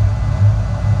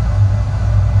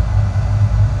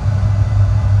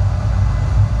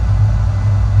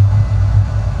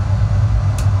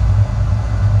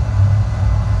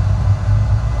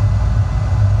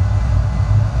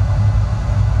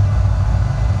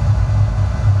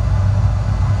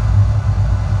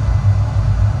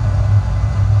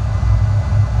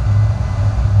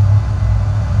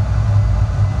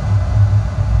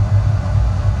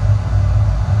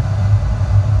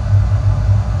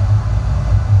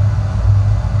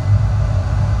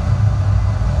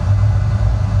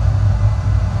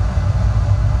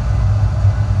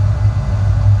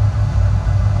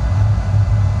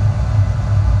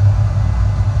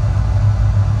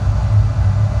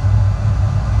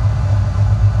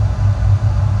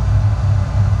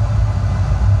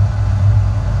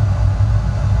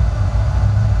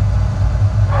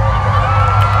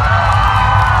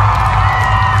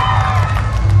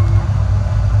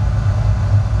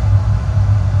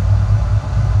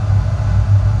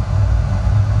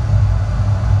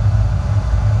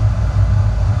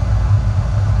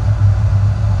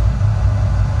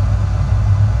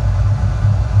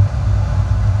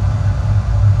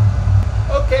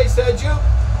 enjoyed you?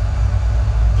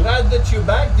 Glad that you're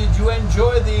back. Did you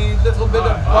enjoy the little bit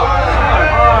of bubbling?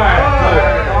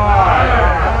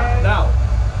 Now,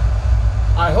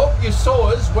 I hope you saw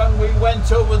us when we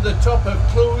went over the top of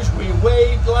Cluj. We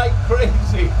waved like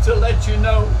crazy to let you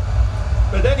know.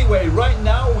 But anyway, right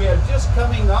now we are just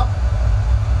coming up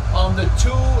on the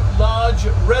two large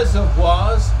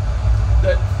reservoirs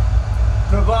that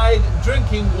provide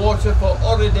drinking water for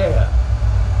Oradea.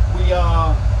 We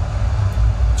are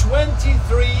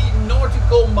 23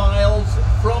 nautical miles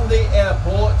from the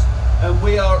airport and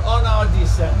we are on our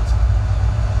descent.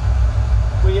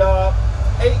 We are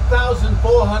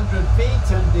 8,400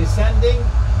 feet and descending.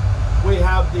 We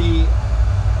have the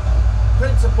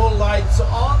principal lights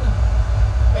on,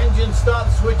 engine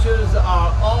start switches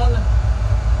are on,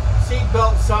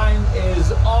 seatbelt sign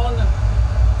is on,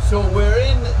 so we're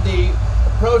in the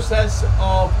process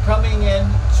of coming in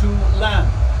to land.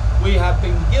 We have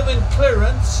been given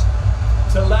clearance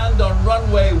to land on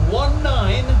runway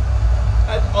 19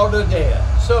 at Oradea.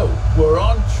 So we're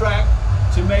on track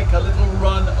to make a little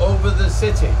run over the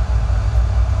city.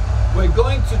 We're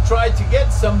going to try to get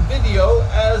some video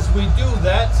as we do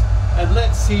that, and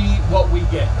let's see what we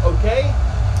get, okay?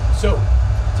 So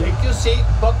take your seat,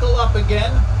 buckle up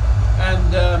again,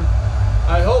 and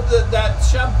I hope that that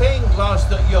champagne glass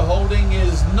that you're holding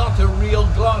is not a real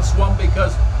glass one,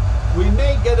 because we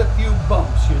may get a few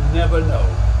bumps, you never know.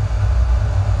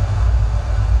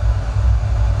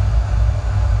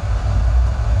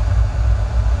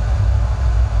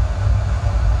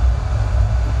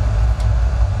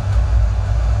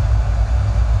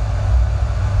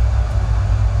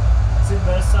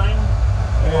 Seatbelt sign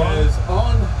Is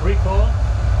on. recall,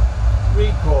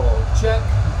 Recall check.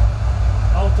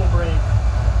 auto brake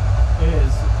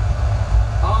Is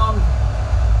armed.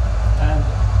 And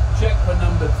check for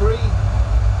number 3. and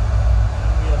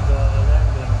we have the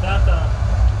landing data,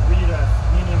 VREF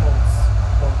minimums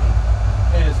complete.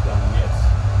 Is done, yes.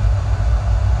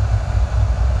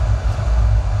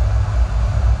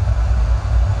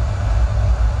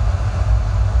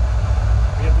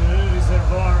 We have the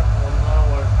reservoir on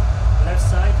our left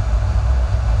side.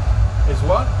 Is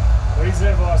what? The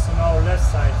reservoirs on our left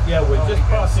side. Yeah, we're Now just we can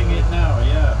crossing see it now,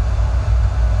 yeah.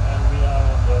 and we are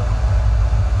on the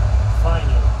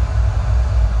final.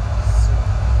 So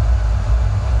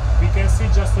we can see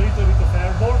just a little bit of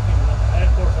airport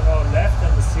on our left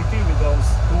and the city with those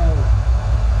two.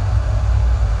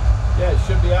 Yeah, it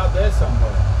should be out there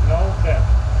somewhere. No, there.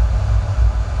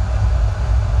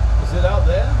 Is it out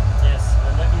there? Yes,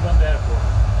 and then even the airport.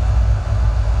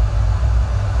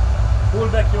 Pull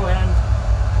back your hand.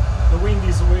 The wind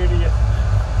is really.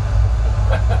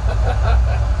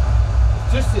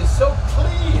 Just, it's so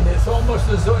clean, it's almost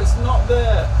as though it's not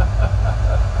there.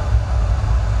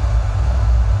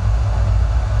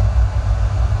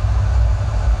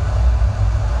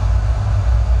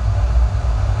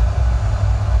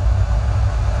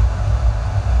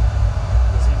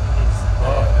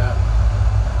 Oh, yeah.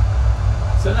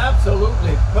 It's an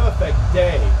absolutely perfect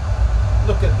day.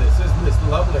 Look at this, isn't this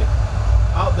lovely?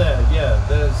 Out there, yeah,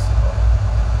 there's...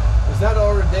 Is that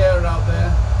Oradea out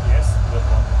there? Yes, that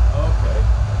one. Okay.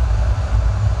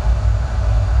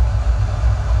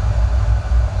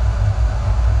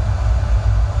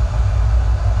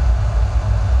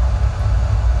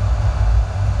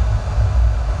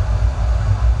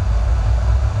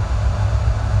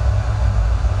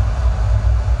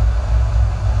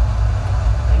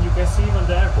 And you can see even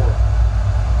the airport.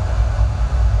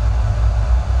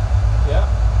 Yeah,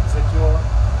 It's at your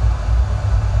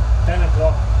 10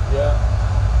 o'clock. yeah.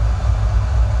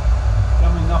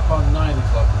 Coming up on 9 o'clock.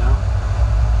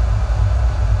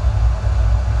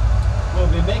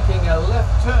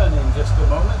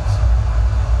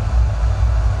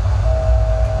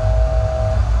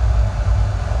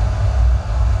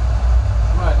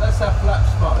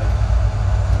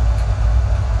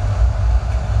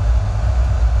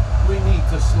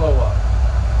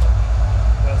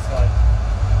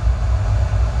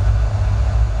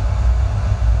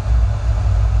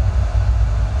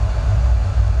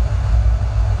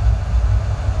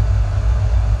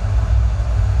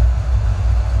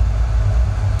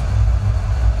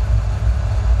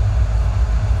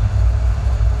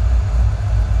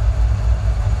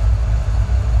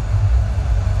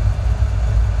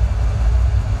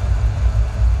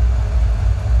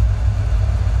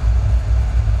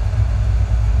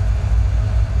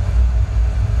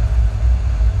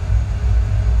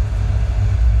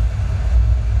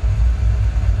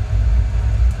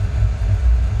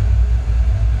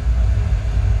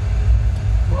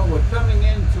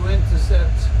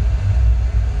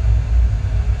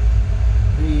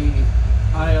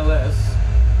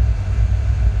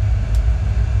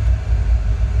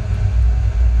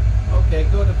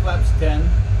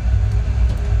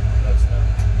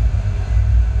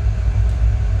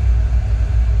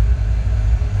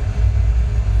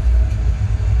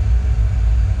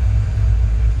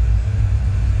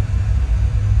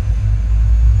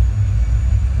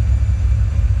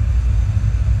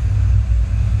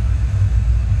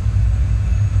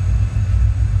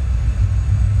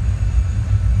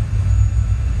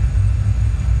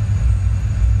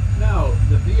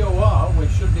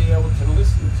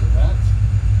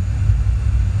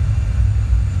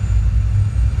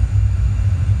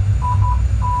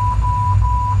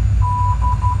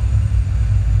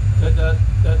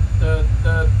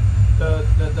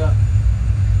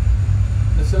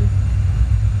 Listen.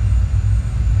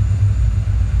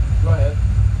 Go ahead.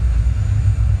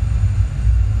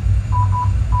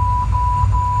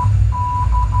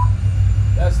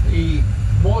 That's the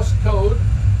Morse code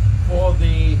for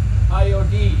the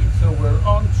IOD, so we're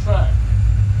on track.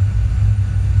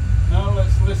 Now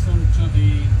let's listen to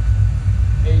the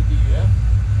ADF.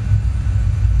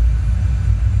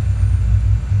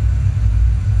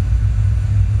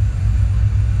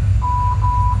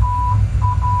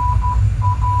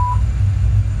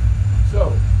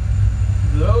 So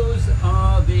those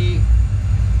are the,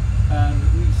 and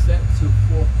we set to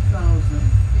 4,000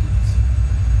 feet.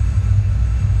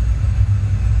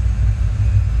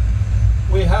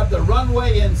 We have the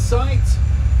runway in sight.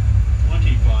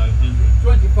 2500.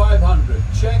 2500,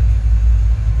 check.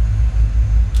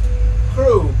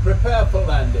 Crew, prepare for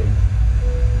landing.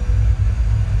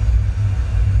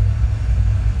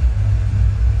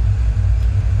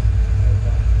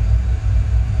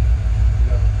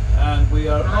 And we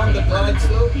are on the glide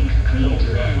slope. Clear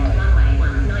to land,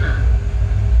 runway 19.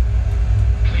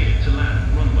 Clear to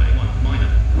land, runway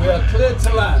 19. We are clear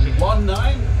to land,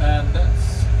 19, and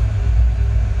that's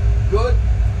good.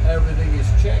 Everything is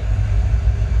checked.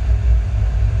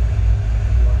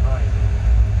 You're high.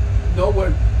 No,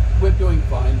 we're doing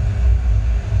fine.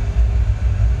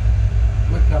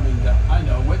 We're coming down. I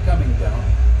know, we're coming down.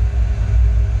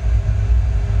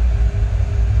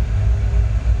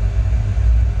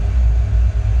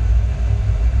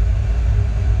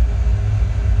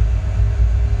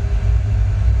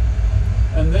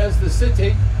 And there's the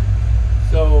city.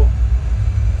 So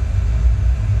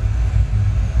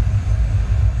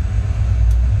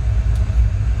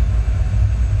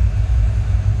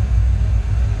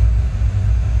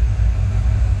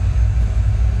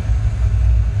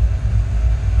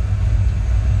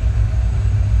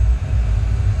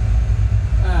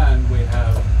and we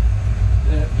have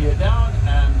gear down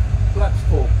and flaps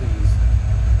full, please.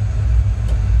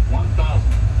 1000.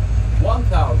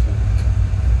 1000.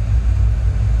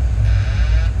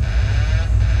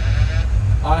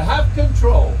 I have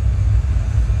control.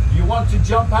 You want to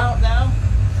jump out now?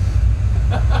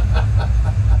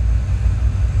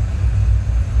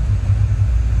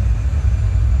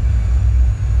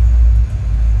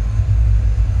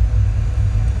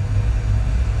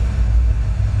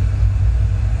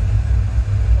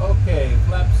 Okay,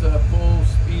 flaps are full,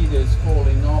 speed is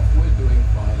falling off, we're doing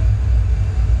fine.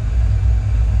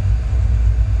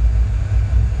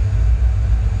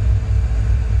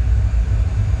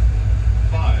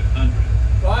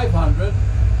 $500,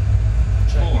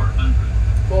 400.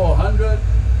 400,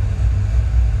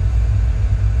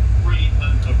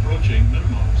 300. Approaching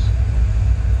minimums.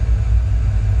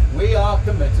 we are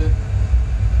committed.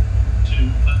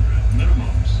 200.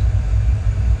 Minimums.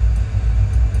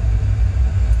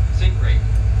 Sync rate.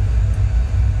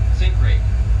 Sync rate.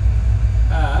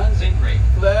 And Sync rate.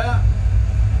 flare,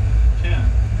 10.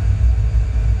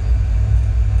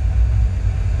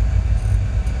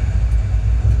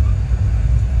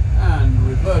 and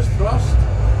reverse thrust.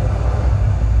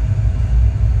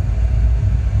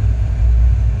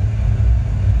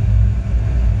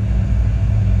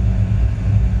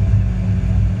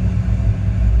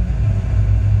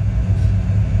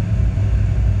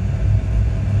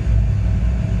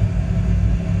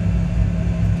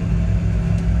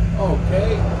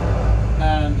 Okay,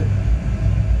 and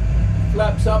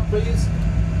flaps up, please.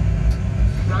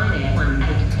 Ryanair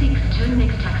 186, turn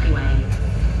next taxiway.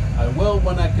 I will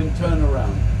when I can turn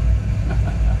around.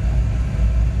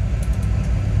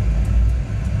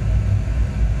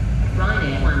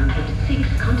 Ryanair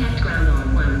 186, contact ground on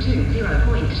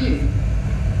 120.2.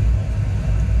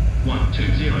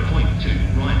 120.2.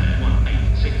 Ryanair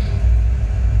 186.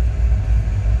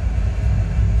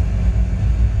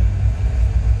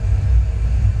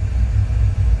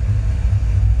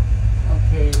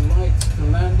 Okay, lights to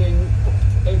landing.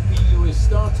 APU is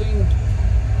starting.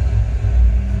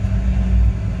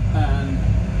 And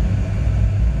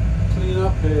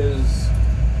cleanup is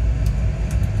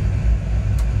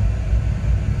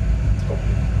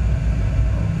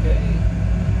okay.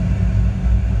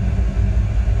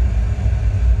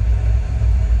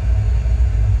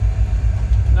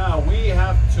 Now we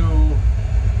have to,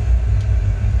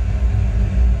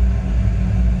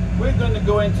 we're going to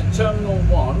go into Terminal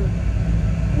 1,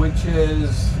 which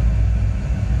is,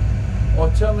 or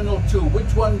Terminal 2.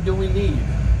 Which one do we need?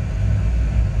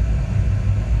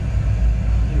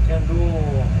 You can do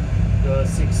the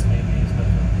 6 maybe is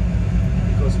better.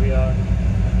 Because we are,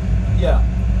 Yeah.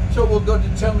 So we'll go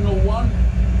to Terminal 1.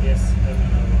 yes,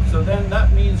 terminal 1. So then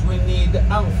that means we need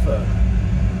Alpha.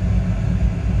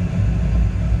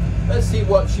 Let's see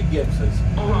what she gives us.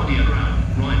 Already ground.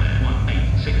 Ryanair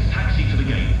 186. Taxi to the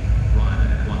gate.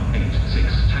 Ryanair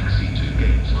 186. Taxi to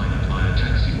gate. Liner via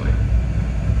taxiway.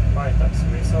 Right,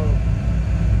 taxiway. So,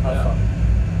 Alpha.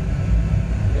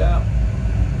 Yeah.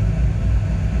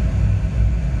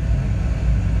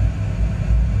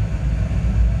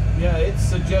 Yeah, it's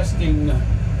suggesting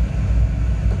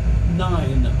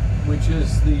 9, which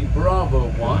is the Bravo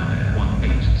one. Ryanair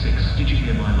 186. Did you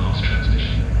hear my last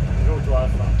transmission? Go to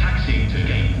Alpha. Taxiing to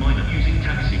gate. Minor using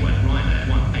taxiway. Ryanair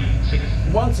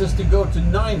 186. Wants us to go to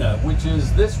Niner, which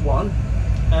is this one,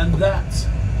 and that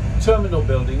terminal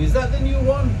building. Is that the new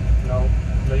one? No,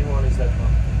 the new one is that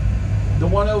one. The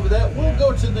one over there? We'll Yeah.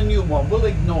 go to the new one. We'll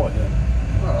ignore him.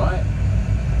 All right.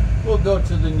 We'll go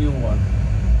to the new one.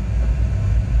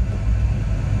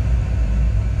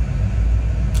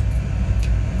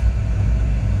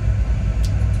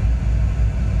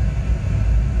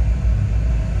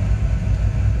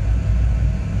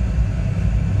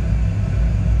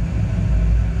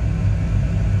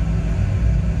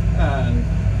 And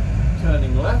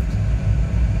turning left.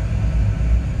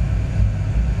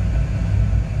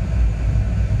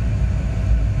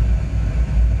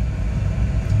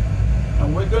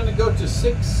 And we're going to go to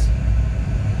 6.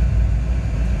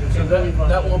 So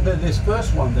that will be this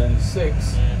first one then, is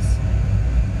 6. Yes.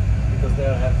 Because they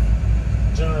have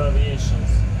general aviations,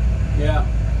 Yeah.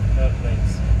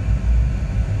 airplanes.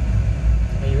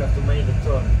 And you have to make the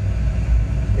turn.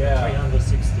 Yeah.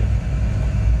 360.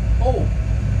 Oh,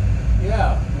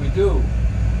 yeah, we do.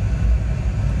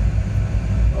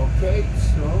 Okay,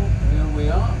 so here we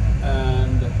are,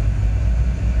 and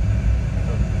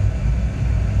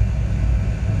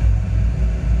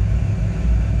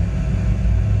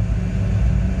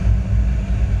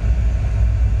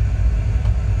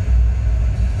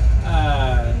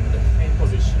In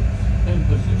position. in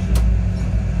position.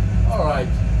 All right,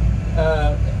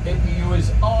 APU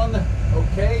is on.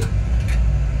 Okay,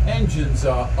 engines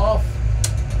are off,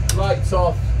 lights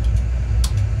off,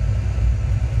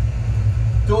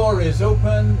 door is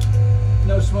open,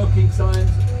 no smoking signs,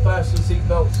 fasten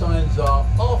seatbelt signs are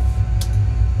off.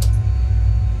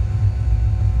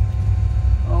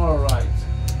 All right,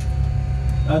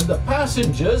 and the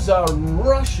passengers are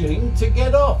rushing to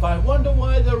get off. I wonder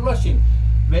why they're rushing.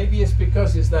 Maybe it's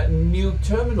because it's that new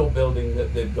terminal building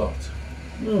that they've got.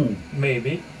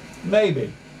 Maybe.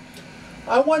 Maybe.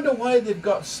 I wonder why they've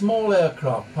got small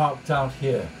aircraft parked out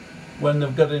here when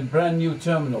they've got a brand new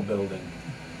terminal building.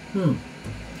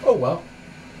 Oh well.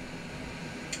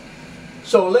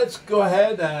 So let's go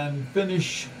ahead and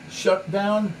finish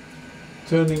shutdown.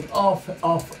 Turning off,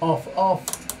 off, off,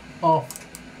 off, off,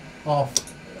 off,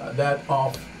 that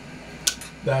off,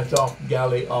 that off,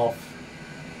 galley off.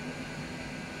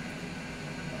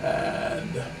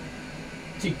 And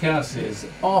TCAS is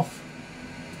off.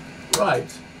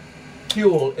 Right.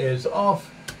 Fuel is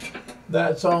off.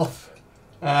 That's off.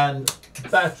 And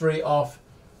battery off.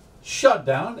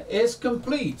 Shutdown is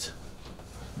complete.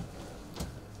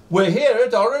 We're here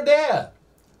at LROD.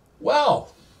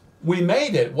 Well, we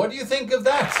made it. What do you think of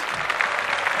that?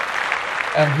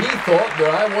 And he thought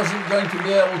that I wasn't going to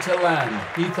be able to land.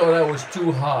 He thought I was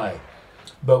too high.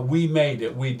 But we made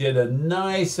it. We did a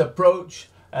nice approach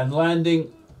and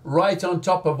landing right on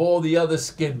top of all the other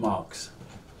skid marks.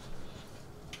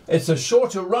 It's a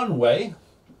shorter runway.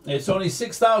 It's only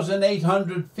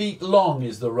 6,800 feet long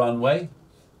is the runway.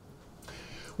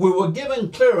 We were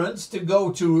given clearance to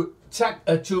go to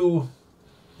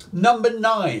number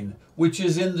 9, which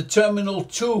is in the Terminal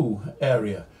 2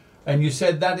 area. And you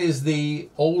said that is the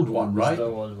old one, right? It's the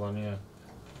old one, yeah.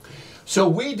 So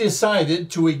we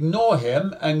decided to ignore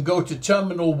him and go to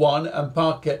Terminal 1 and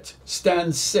park at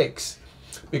stand 6.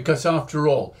 Because after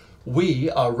all, we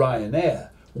are Ryanair.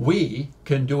 We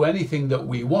can do anything that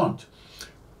we want.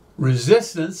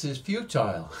 Resistance is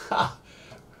futile. Ha!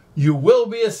 You will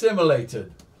be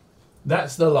assimilated.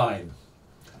 That's the line.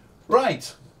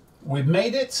 Right, we've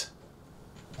made it.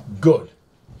 Good.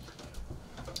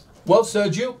 Well,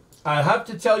 Sergio, I have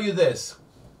to tell you this.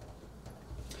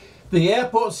 The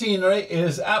airport scenery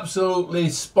is absolutely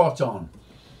spot on.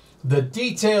 The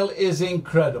detail is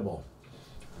incredible.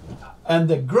 And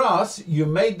the grass, you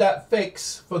made that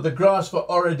fix for the grass for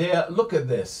LROD. Look at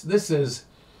this.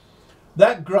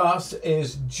 That grass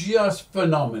is just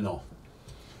phenomenal.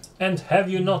 And have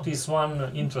you noticed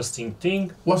one interesting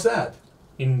thing? What's that?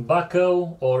 In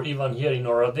Baku or even here in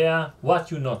LROD, what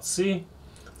you not see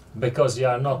because you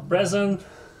are not present?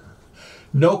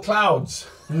 No clouds.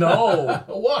 No.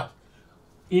 What?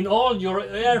 In all your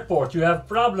airport, you have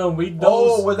problem with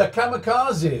those. Oh, with the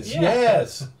kamikazes. Yeah.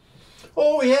 Yes.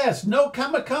 Oh yes, no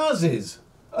kamikazes.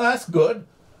 Oh, that's good.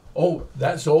 Oh,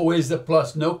 that's always the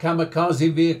plus. No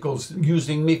kamikaze vehicles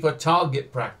using me for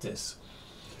target practice.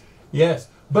 Yes,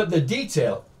 but the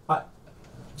detail,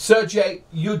 Sergey,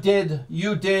 you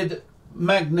did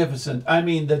magnificent. I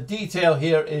mean, the detail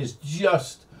here is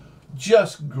just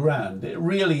grand. It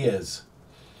really is.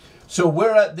 So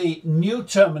we're at the new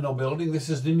terminal building. This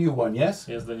is the new one, yes?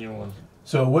 Yes, the new one.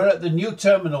 So we're at the new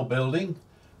terminal building,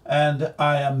 and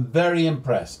I am very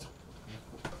impressed.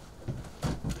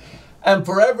 And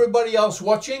for everybody else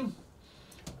watching,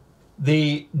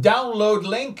 the download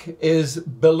link is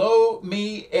below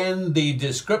me in the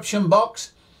description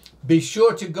box. Be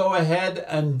sure to go ahead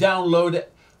and download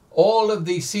all of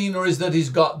the sceneries that he's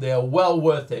got there. Well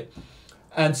worth it.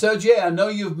 And Sergey, I know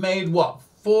you've made what,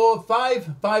 5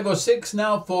 or 6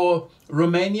 now for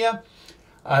Romania.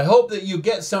 I hope that you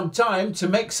get some time to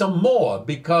make some more,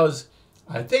 because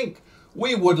I think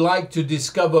we would like to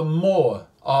discover more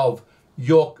of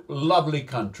your lovely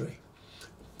country.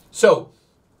 So,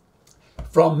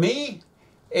 from me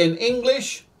in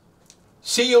English,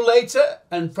 see you later,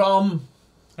 and from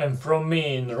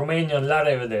me in Romanian, la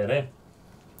revedere.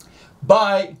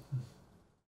 Bye.